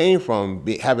where I came from,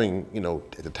 having,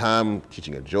 at the time,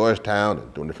 teaching at Georgetown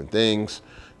and doing different things,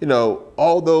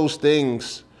 all those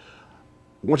things,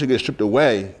 once you get stripped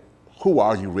away, who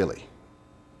are you really?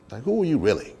 Like, who are you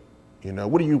really?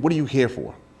 What are you here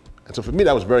for? And so for me,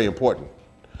 that was very important.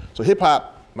 So hip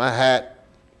hop, my hat,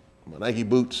 my Nike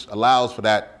boots allows for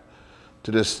that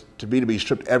to be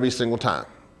stripped every single time.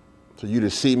 For you to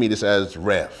see me just as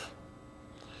Rev.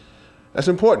 That's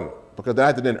important because I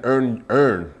have to then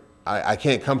earn. I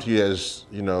can't come to you as,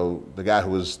 the guy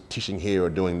who was teaching here or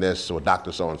doing this or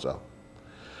Dr. So-and-so.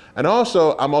 And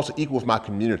also, I'm also equal with my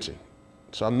community.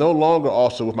 So I'm no longer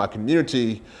also with my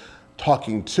community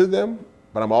talking to them,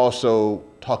 but I'm also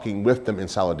talking with them in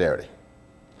solidarity.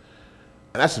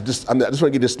 And I just want to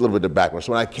give this a little bit of background.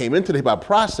 So when I came into the hip hop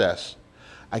process,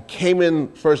 I came in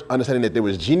first understanding that there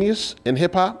was genius in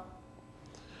hip hop,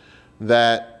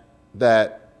 that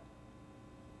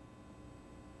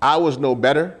I was no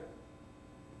better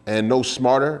and no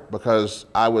smarter because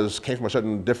came from a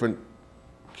certain different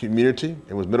community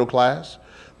and was middle class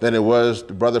than it was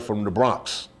the brother from the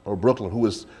Bronx or Brooklyn who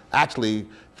was actually,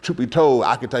 truth be told,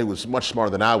 I can tell you was much smarter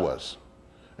than I was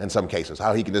in some cases,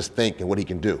 how he can just think and what he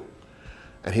can do.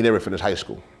 And he never finished high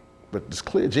school, but it's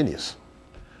clear genius.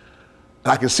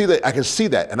 And I can see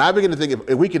that. And I begin to think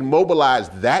if we can mobilize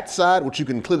that side, which you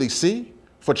can clearly see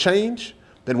for change,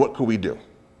 then what could we do?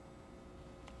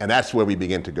 And that's where we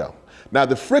begin to go. Now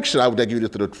the friction, I would give you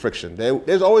just a little friction.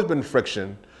 There's always been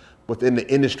friction within the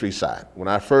industry side.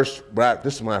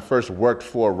 This is when I first worked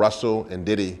for Russell and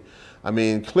Diddy.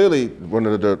 Clearly one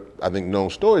of the, known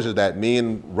stories is that me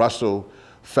and Russell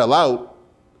fell out,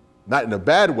 not in a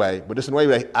bad way, but just in a way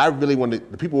that I really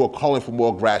wanted, the people who were calling for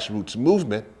more grassroots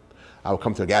movement. I would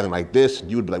come to a gathering like this, and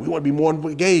you would be like, we want to be more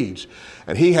engaged.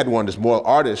 And he had wanted this more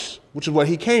artists, which is where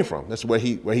he came from. That's where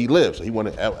he lives. So he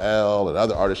wanted LL and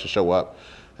other artists to show up.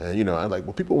 And I'm like,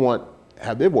 well, people want to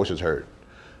have their voices heard.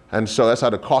 And so that's how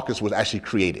the caucus was actually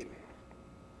created.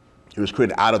 It was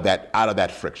created out of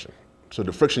that friction. So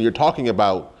the friction you're talking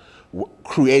about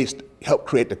helped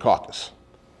create the caucus.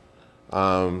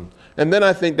 And then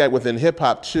I think that within hip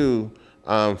hop too,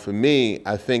 for me,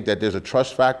 I think that there's a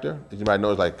trust factor. As you might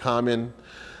know, it's like Common.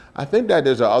 I think that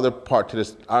there's another part to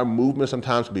this. Our movement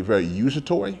sometimes can be very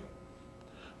usatory.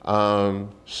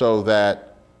 So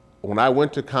that when I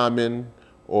went to Common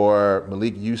or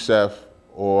Malik Youssef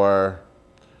or,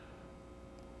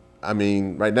 I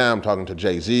mean, right now I'm talking to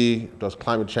Jay-Z, does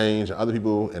climate change, and other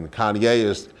people, and Kanye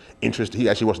is interested. He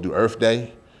actually wants to do Earth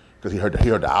Day because he heard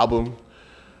the album.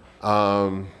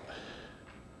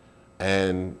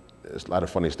 And there's a lot of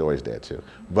funny stories there too,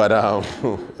 but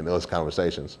in those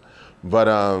conversations. But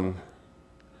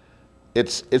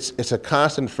it's a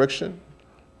constant friction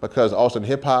because also in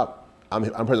hip hop, I'm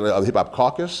president of the Hip Hop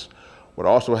Caucus, but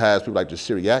also has people like the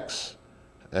Siri X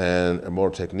and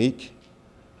Immortal Technique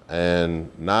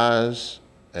and Nas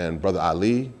and Brother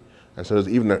Ali. And so there's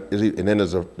and then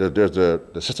there's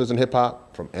the sisters in hip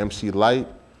hop from MC Light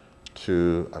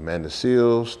to Amanda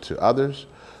Seals to others.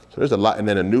 So there's a lot, and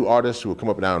then a new artist who will come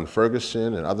up down in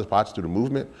Ferguson and other spots through the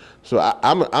movement. So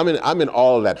I'm in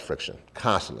all of that friction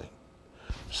constantly.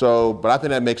 So, but I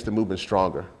think that makes the movement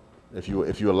stronger if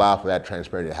you allow for that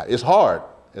transparency to happen. It's hard.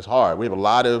 It's hard. We have a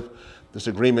lot of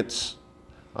disagreements,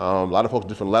 a lot of folks at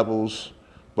different levels.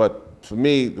 But for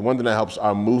me, the one thing that helps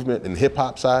our movement in the hip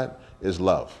hop side is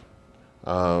love,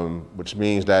 which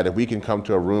means that if we can come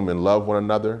to a room and love one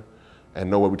another and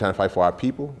know what we're trying to fight for our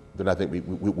people, then I think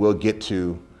we'll get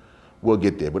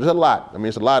there. But there's a lot. I mean,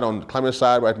 it's a lot on the climate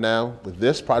side right now with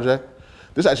this project.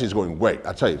 This actually is going great.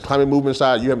 I tell you, the climate movement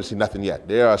side, you haven't seen nothing yet.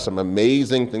 There are some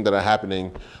amazing things that are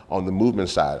happening on the movement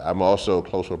side. I'm also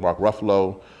close with Mark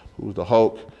Ruffalo, who's the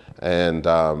Hulk, and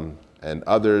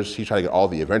others. He's trying to get all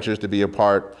the adventures to be a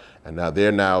part, and now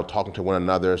they're now talking to one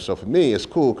another. So for me, it's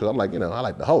cool because I'm like, I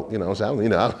like the Hulk. So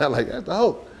I'm like, that's the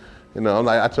Hulk. I'm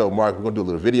like, I told Mark, we're gonna do a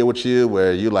little video with you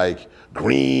where you like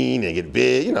green and get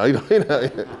big,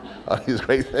 all these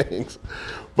great things.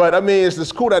 But I mean,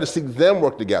 it's cool to see them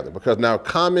work together because now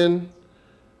Common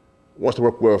wants to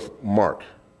work with Mark.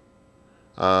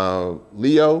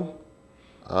 Leo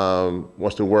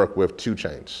wants to work with 2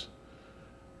 Chainz,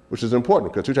 which is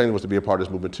important because 2 Chainz wants to be a part of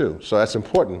this movement too. So that's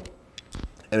important.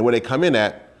 And where they come in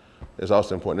at is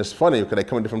also important. It's funny because they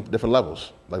come in different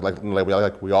levels, like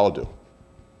we all do.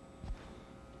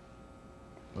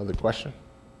 Another question?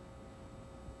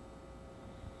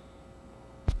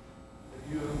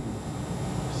 Have you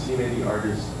seen any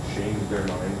artists change their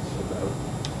minds about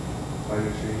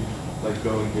climate change? Like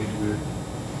going into it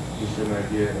with an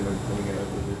idea and then coming out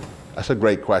with it? That's a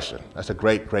great question. That's a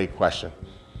great question.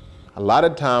 A lot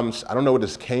of times, I don't know where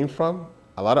this came from.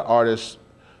 A lot of artists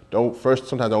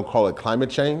sometimes don't call it climate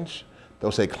change.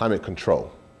 They'll say climate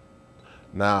control.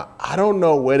 Now, I don't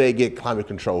know where they get climate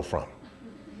control from.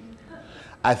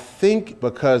 I think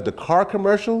because the car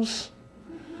commercials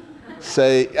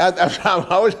say,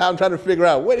 I'm trying to figure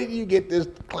out, where did you get this,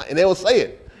 and they will say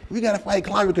it, we gotta fight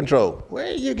climate control. Where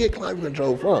did you get climate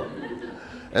control from?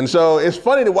 And so it's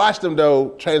funny to watch them though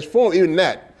transform even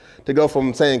that, to go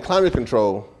from saying climate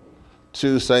control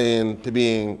to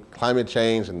being climate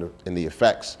change and the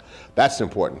effects. That's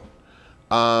important.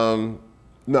 No,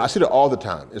 I see that all the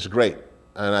time, it's great.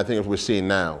 And I think if we're seeing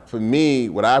now, for me,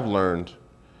 what I've learned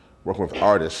working with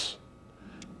artists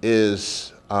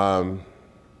is,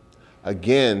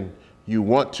 again, you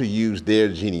want to use their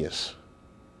genius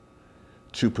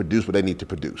to produce what they need to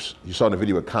produce. You saw in the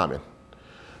video with Common.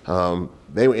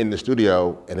 They were in the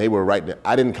studio and they were writing.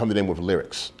 I didn't come to them with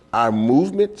lyrics. Our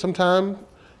movement sometimes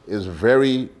is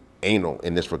very anal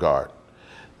in this regard.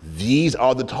 These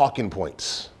are the talking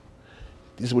points.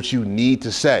 This is what you need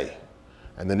to say.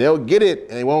 And then they'll get it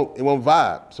and it won't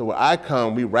vibe. So when I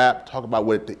come, we rap, talk about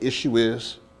what the issue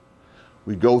is.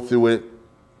 We go through it,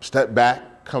 step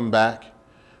back, come back.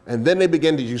 And then they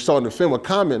begin to, you saw in the film with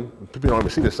Common, people don't ever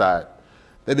see this side,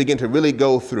 they begin to really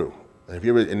go through. And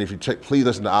if you check, please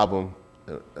listen to the album,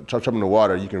 Trouble in the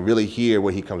Water, you can really hear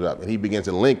where he comes up. And he begins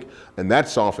to link, in that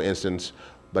song, for instance,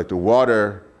 like the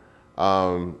water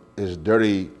is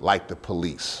dirty like the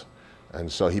police.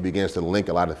 And so he begins to link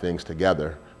a lot of things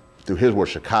together through his word,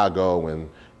 Chicago,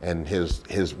 and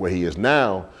his where he is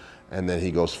now, and then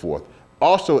he goes forth.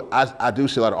 Also, I do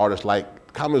see a lot of artists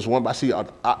like Common's one, but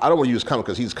I don't want to use Common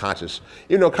because he's conscious.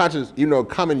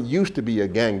 Common used to be a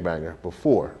gangbanger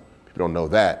before. People don't know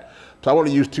that. So I want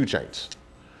to use 2 Chainz.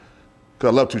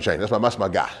 Because I love 2 Chainz. That's my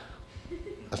guy.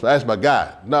 That's my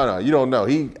guy. No, you don't know.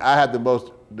 I had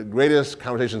the greatest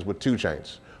conversations with 2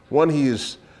 Chainz. So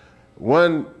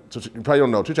you probably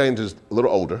don't know, 2 Chainz is a little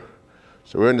older.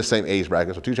 So we're in the same age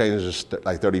bracket. So 2 Chainz is just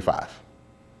like 35,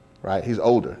 right? He's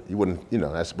older. You wouldn't, you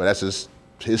know, but that's his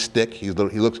stick. He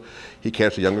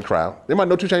caters a younger crowd. Anybody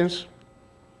know 2 Chainz?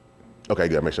 Okay,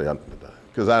 good. Make sure y'all,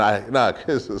 because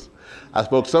I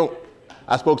spoke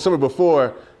somewhere before,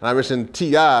 and I mentioned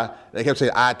T.I., and they kept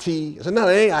saying I.T. I said, no,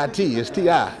 it ain't I.T., it's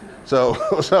T.I. So 2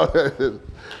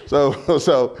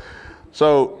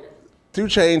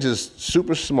 Chainz is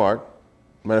super smart.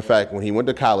 Matter of fact, when he went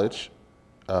to college,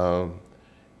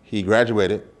 he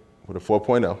graduated with a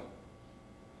 4.0.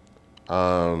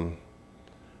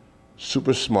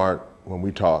 Super smart when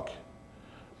we talk.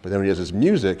 But then when he does his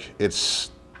music,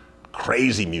 it's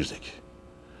crazy music.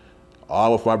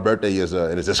 All of my birthday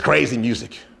and it's just crazy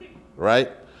music,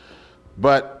 right?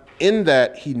 But in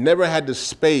that, he never had the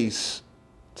space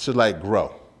to like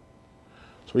grow.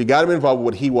 So we got him involved with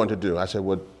what he wanted to do. I said,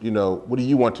 well, you know, what do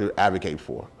you want to advocate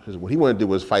for? Because what he wanted to do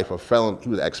was fight for felon. He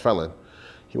was an ex-felon.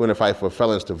 He wanted to fight for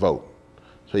felons to vote.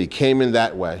 So he came in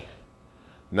that way.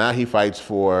 Now he fights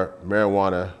for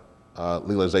marijuana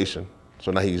legalization.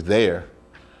 So now he's there.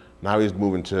 Now he's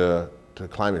moving to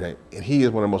climate change. And he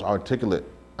is one of the most articulate.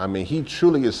 I mean, he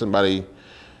truly is somebody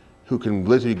who can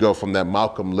literally go from that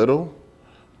Malcolm Little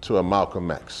to a Malcolm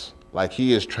X. Like,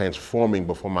 he is transforming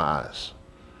before my eyes.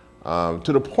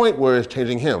 To the point where it's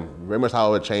changing him. Very much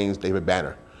how it changed David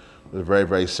Banner. It was very,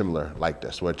 very similar like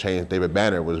this. What changed David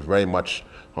Banner was very much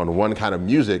on one kind of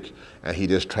music, and he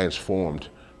just transformed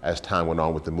as time went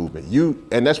on with the movement.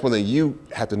 And that's one thing you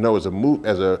have to know as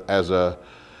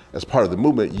part of the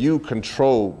movement. You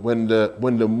control when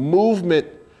the movement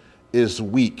is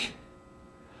weak,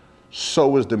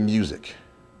 so is the music.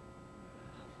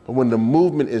 But when the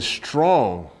movement is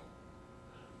strong,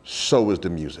 so is the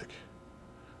music.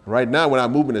 Right now, when our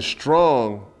movement is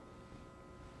strong,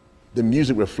 the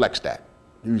music reflects that.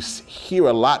 You hear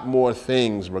a lot more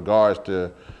things in regards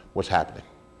to what's happening.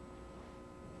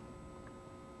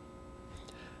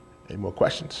 Any more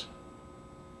questions?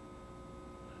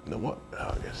 No more? Oh,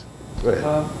 I guess. Go ahead.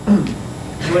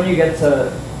 When you get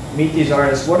to meet these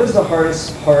artists, what is the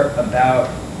hardest part about,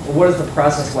 or what is the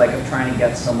process like of trying to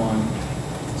get someone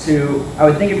to, I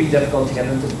would think it'd be difficult to get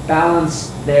them to balance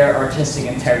their artistic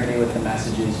integrity with the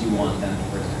messages you want them to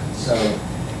present. So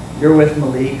you're with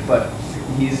Malik, but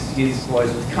he's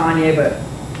always with Kanye, but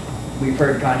we've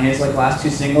heard Kanye's like last 2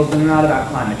 singles, but they're not about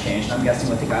climate change. And I'm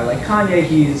guessing with a guy like Kanye,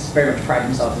 he's very much prided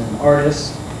himself as an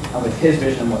artist with his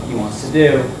vision of what he wants to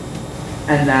do,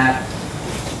 and that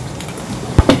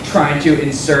trying to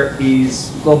insert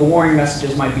these global warming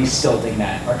messages might be stilting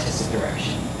that artistic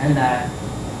direction. And that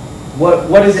what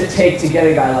does it take to get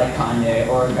a guy like Kanye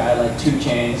or a guy like 2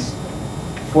 Chainz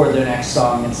for their next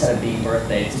song, instead of being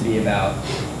Birthday, to be about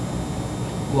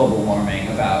global warming,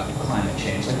 about climate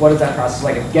change? Like, what is that process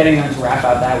like of getting them to rap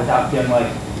out that without feeling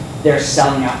like they're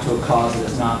selling out to a cause that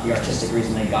is not the artistic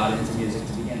reason they got into music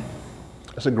to begin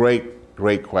with? That's a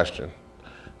great question.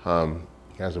 You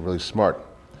guys are really smart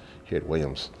here at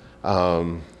Williams.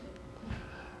 That's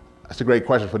a great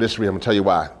question for this reason. I'm gonna tell you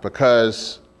why.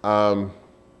 Because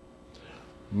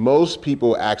most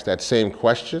people ask that same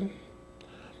question,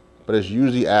 but it's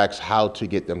usually asked how to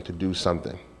get them to do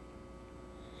something,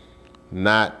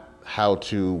 not how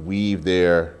to weave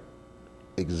their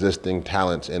existing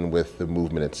talents in with the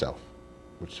movement itself,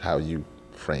 which is how you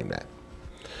frame that.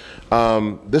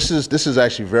 This is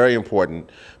actually very important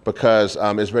because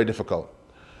it's very difficult.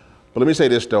 But let me say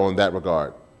this though in that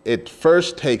regard. It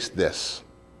first takes this.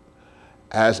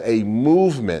 As a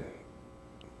movement,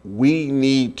 we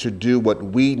need to do what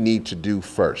we need to do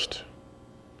first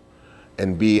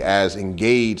and be as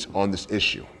engaged on this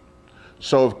issue.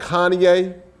 So if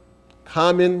Kanye,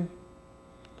 Common,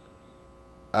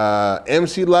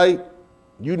 MC Lyte,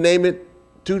 you name it,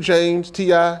 2 Chainz,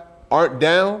 T.I. aren't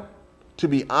down, to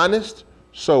be honest,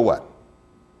 so what?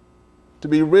 To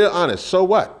be real honest, so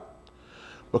what?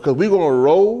 Because we're gonna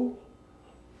roll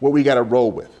what we gotta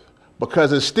roll with,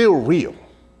 because it's still real.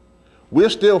 We're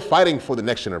still fighting for the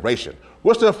next generation.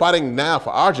 We're still fighting now for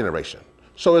our generation.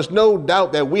 So there's no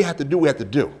doubt that we have to do what we have to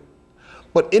do.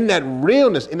 But in that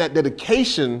realness, in that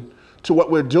dedication to what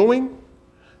we're doing,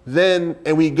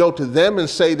 and we go to them and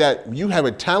say that you have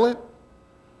a talent,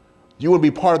 you want to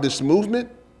be part of this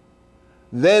movement,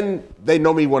 then they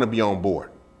normally want to be on board.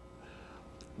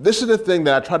 This is the thing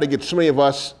that I try to get so many of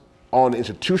us on the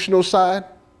institutional side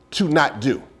to not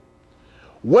do.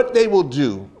 What they will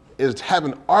do is have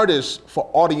an artist for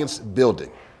audience building.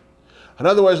 In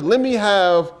other words, let me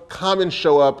have Common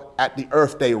show up at the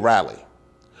Earth Day rally,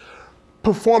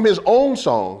 perform his own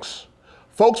songs.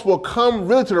 Folks will come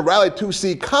really to the rally to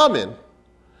see Common,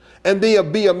 and they'll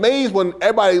be amazed when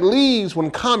everybody leaves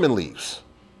when Common leaves.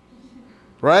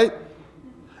 right?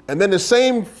 And then the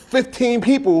same 15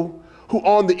 people who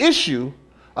on the issue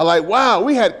are like, wow,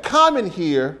 we had Common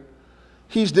here.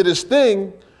 He did his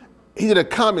thing. He did a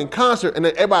Common concert, and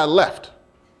then everybody left.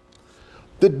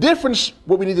 The difference,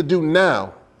 what we need to do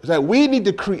now, is that we need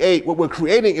to create, what we're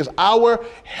creating is our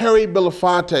Harry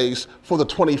Belafontes for the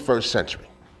 21st century.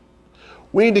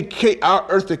 We need to create our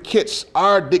Eartha Kitts,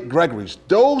 our Dick Gregory's,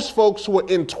 those folks who are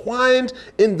entwined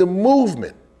in the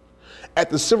movement, at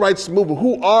the civil rights movement,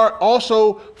 who are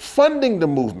also funding the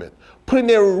movement, putting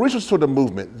their resources to the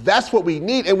movement. That's what we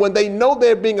need. And when they know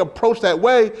they're being approached that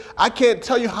way, I can't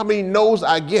tell you how many no's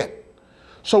I get.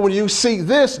 So when you see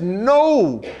this,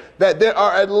 know that there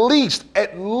are at least,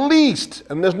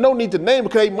 and there's no need to name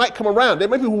because they might come around. There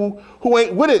may be people who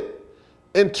ain't with it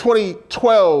in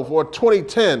 2012 or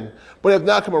 2010, but have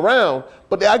not come around.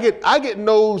 But I get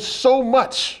no's so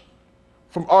much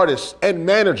from artists and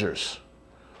managers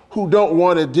who don't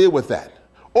want to deal with that.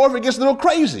 Or if it gets a little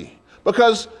crazy,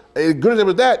 because a good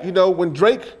example of that, you know, when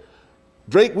Drake,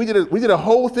 we did a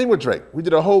whole thing with Drake. We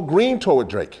did a whole green tour with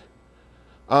Drake.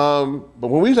 But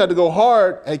when we started to go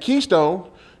hard at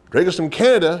Keystone, Drake is from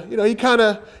Canada, you know, he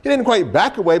didn't quite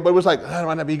back away, but it was like, that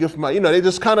might not be good for my, you know, they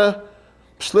just kind of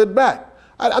slid back.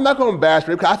 I'm not going to bash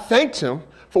Drake because I thanked him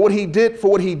for what he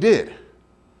did,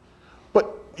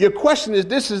 But your question is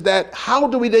this, is that how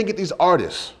do we then get these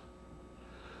artists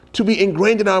to be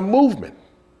ingrained in our movement?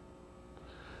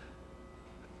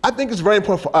 I think it's very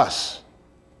important for us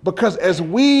because as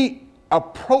we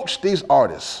approach these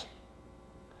artists,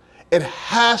 it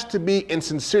has to be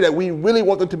insincere that we really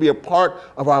want them to be a part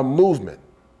of our movement.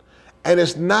 And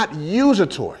it's not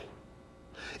usatory.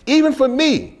 Even for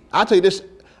me, I'll tell you this,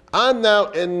 I'm now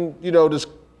in, you know,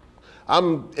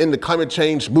 I'm in the climate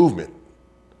change movement.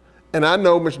 And I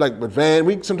know, much like with Van,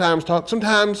 we sometimes talk,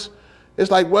 sometimes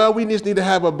it's like, well, we just need to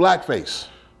have a blackface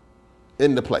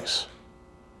in the place.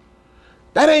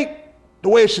 That ain't the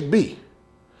way it should be.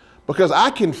 Because I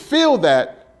can feel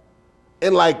that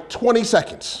in like 20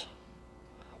 seconds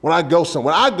when I go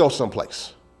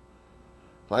someplace.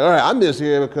 Like, all right, I'm just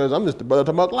here because I'm just the brother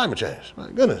talking about climate change. My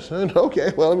goodness,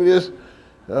 okay, well, let me just,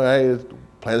 all right, the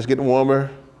planet's getting warmer.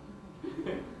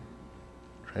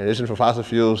 Transition from fossil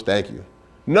fuels, thank you.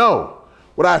 No,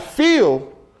 what I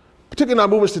feel, particularly in our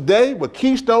movements today, with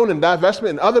Keystone and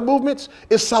divestment and other movements,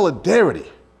 is solidarity.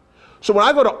 So when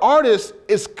I go to artists,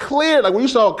 it's clear, like when you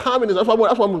saw communists, that's why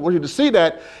I want you to see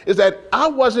that, is that I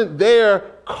wasn't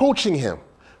there coaching him.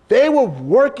 They were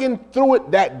working through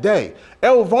it that day.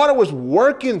 Elvira was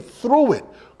working through it.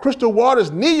 Crystal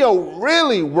Waters, Neo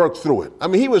really worked through it. I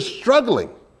mean, he was struggling.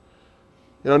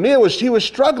 You know, he was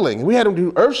struggling. We had him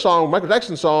do Earth Song, Michael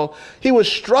Jackson song. He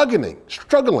was struggling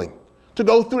to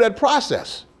go through that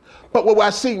process. But what I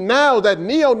see now, that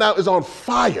Neo now is on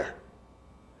fire.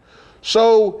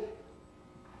 So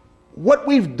what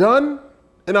we've done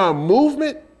in our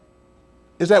movement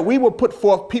is that we will put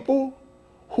forth people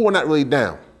who are not really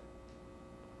down.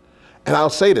 And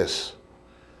I'll say this,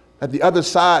 that the other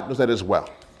side knows that as well.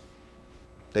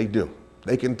 They do.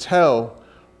 They can tell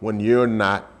when you're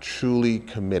not truly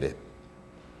committed.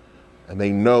 And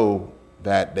they know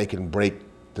that they can break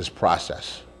this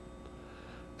process.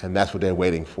 And that's what they're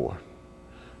waiting for.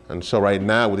 And so right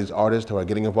now with these artists who are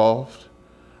getting involved,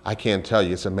 I can't tell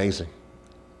you, it's amazing.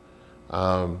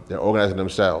 They're organizing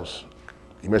themselves.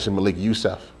 You mentioned Malik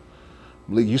Youssef.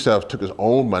 Malik Youssef took his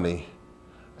own money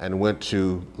and went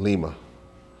to Lima.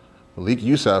 Malik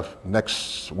Youssef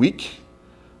next week,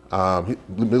 Malik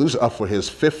Youssef up for his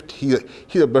he's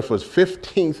up for his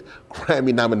 15th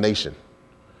Grammy nomination.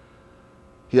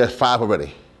 He has 5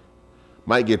 already.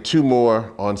 Might get 2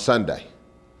 more on Sunday.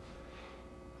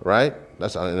 Right? And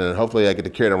then hopefully I get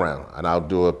to carry it around and I'll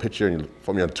do a picture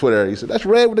from you on Twitter. He said, that's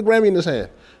Red with the Grammy in his hand.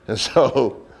 And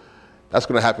so that's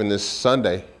gonna happen this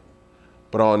Sunday.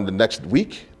 But on the next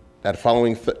week, that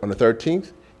following, on the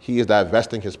 13th, he is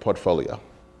divesting his portfolio.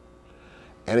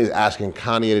 And he's asking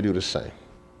Kanye to do the same.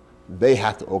 They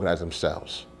have to organize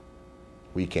themselves.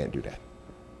 We can't do that.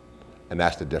 And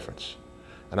that's the difference.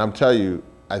 And I'm telling you,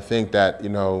 I think that, you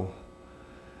know,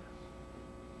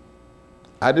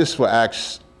 I just will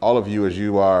ask all of you as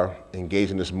you are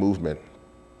engaged in this movement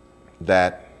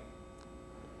that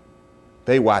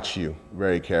they watch you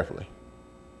very carefully.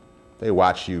 They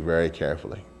watch you very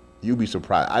carefully. You'd be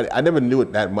surprised. I never knew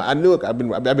it that much. I knew it, I've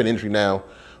been in industry now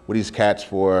with these cats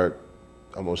for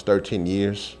almost 13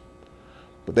 years,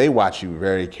 but they watch you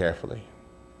very carefully.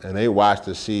 And they watch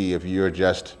to see if you're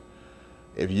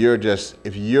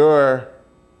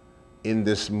in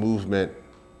this movement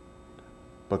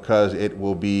because it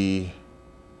will be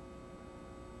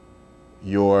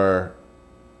your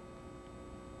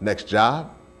next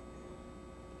job,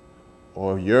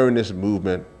 or you're in this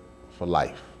movement for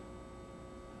life.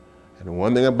 And the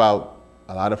one thing about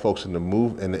a lot of folks in the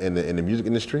music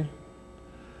industry,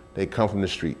 they come from the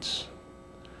streets,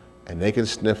 and they can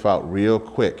sniff out real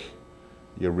quick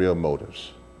your real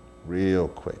motives, real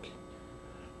quick.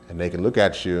 And they can look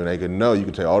at you and they can know you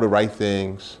can say all the right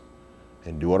things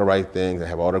and do all the right things and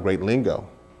have all the great lingo,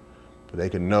 but they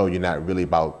can know you're not really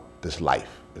about this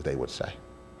life, as they would say.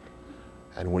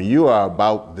 And when you are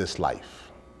about this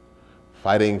life,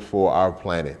 fighting for our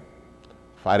planet,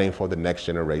 fighting for the next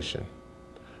generation,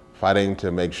 fighting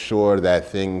to make sure that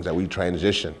things that we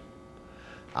transition,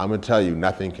 I'm gonna tell you,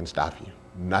 nothing can stop you.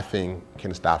 Nothing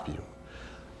can stop you.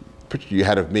 The picture you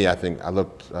had of me, I think, I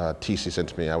looked, TC sent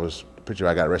to me, the picture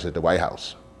I got arrested at the White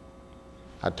House.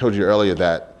 I told you earlier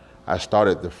that I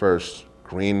started the first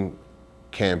green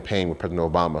campaign with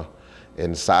President Obama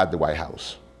inside the White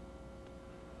House.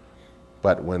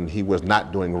 But when he was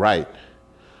not doing right,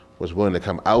 was willing to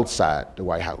come outside the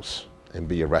White House and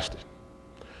be arrested.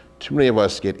 Too many of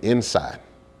us get inside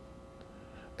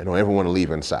and don't ever want to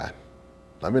leave inside.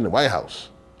 I'm in the White House.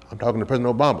 I'm talking to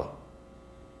President Obama.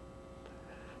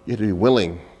 You have to be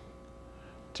willing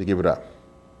to give it up.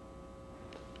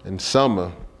 In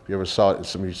Selma, if you ever saw it,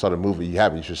 some of you saw the movie, you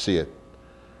haven't, you should see it.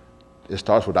 It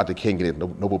starts with Dr. King getting the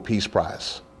Nobel Peace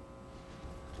Prize.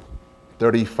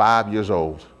 35 years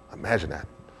old, imagine that,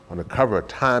 on the cover of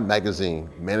Time magazine,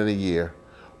 Man of the Year,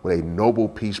 with a Nobel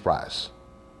Peace Prize.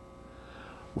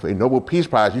 With a Nobel Peace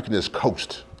Prize, you can just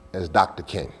coast as Dr.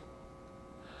 King.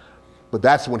 But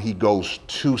that's when he goes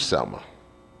to Selma.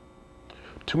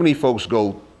 Too many folks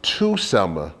go to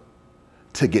Selma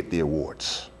to get the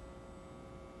awards.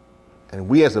 And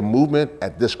we as a movement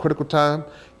at this critical time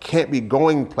can't be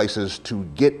going places to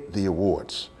get the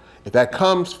awards. If that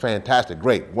comes, fantastic,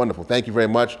 great, wonderful, thank you very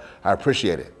much, I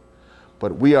appreciate it.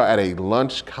 But we are at a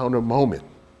lunch counter moment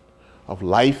of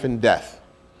life and death.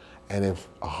 And if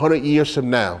 100 years from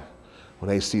now, when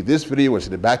they see this video and see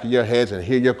the back of your heads and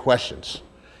hear your questions,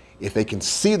 if they can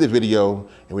see the video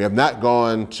and we have not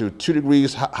gone to 2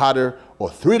 degrees hotter or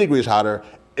 3 degrees hotter,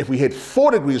 if we hit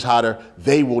 4 degrees hotter,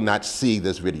 they will not see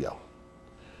this video.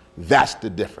 That's the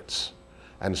difference.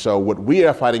 And so what we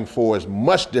are fighting for is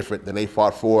much different than they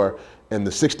fought for in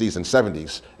the 60s and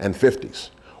 70s and 50s.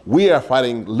 We are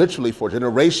fighting literally for a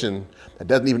generation that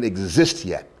doesn't even exist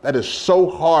yet. That is so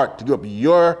hard to give up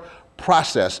your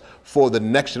process for the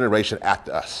next generation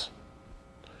after us.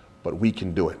 But we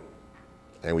can do it,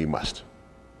 and we must.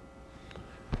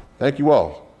 Thank you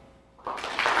all.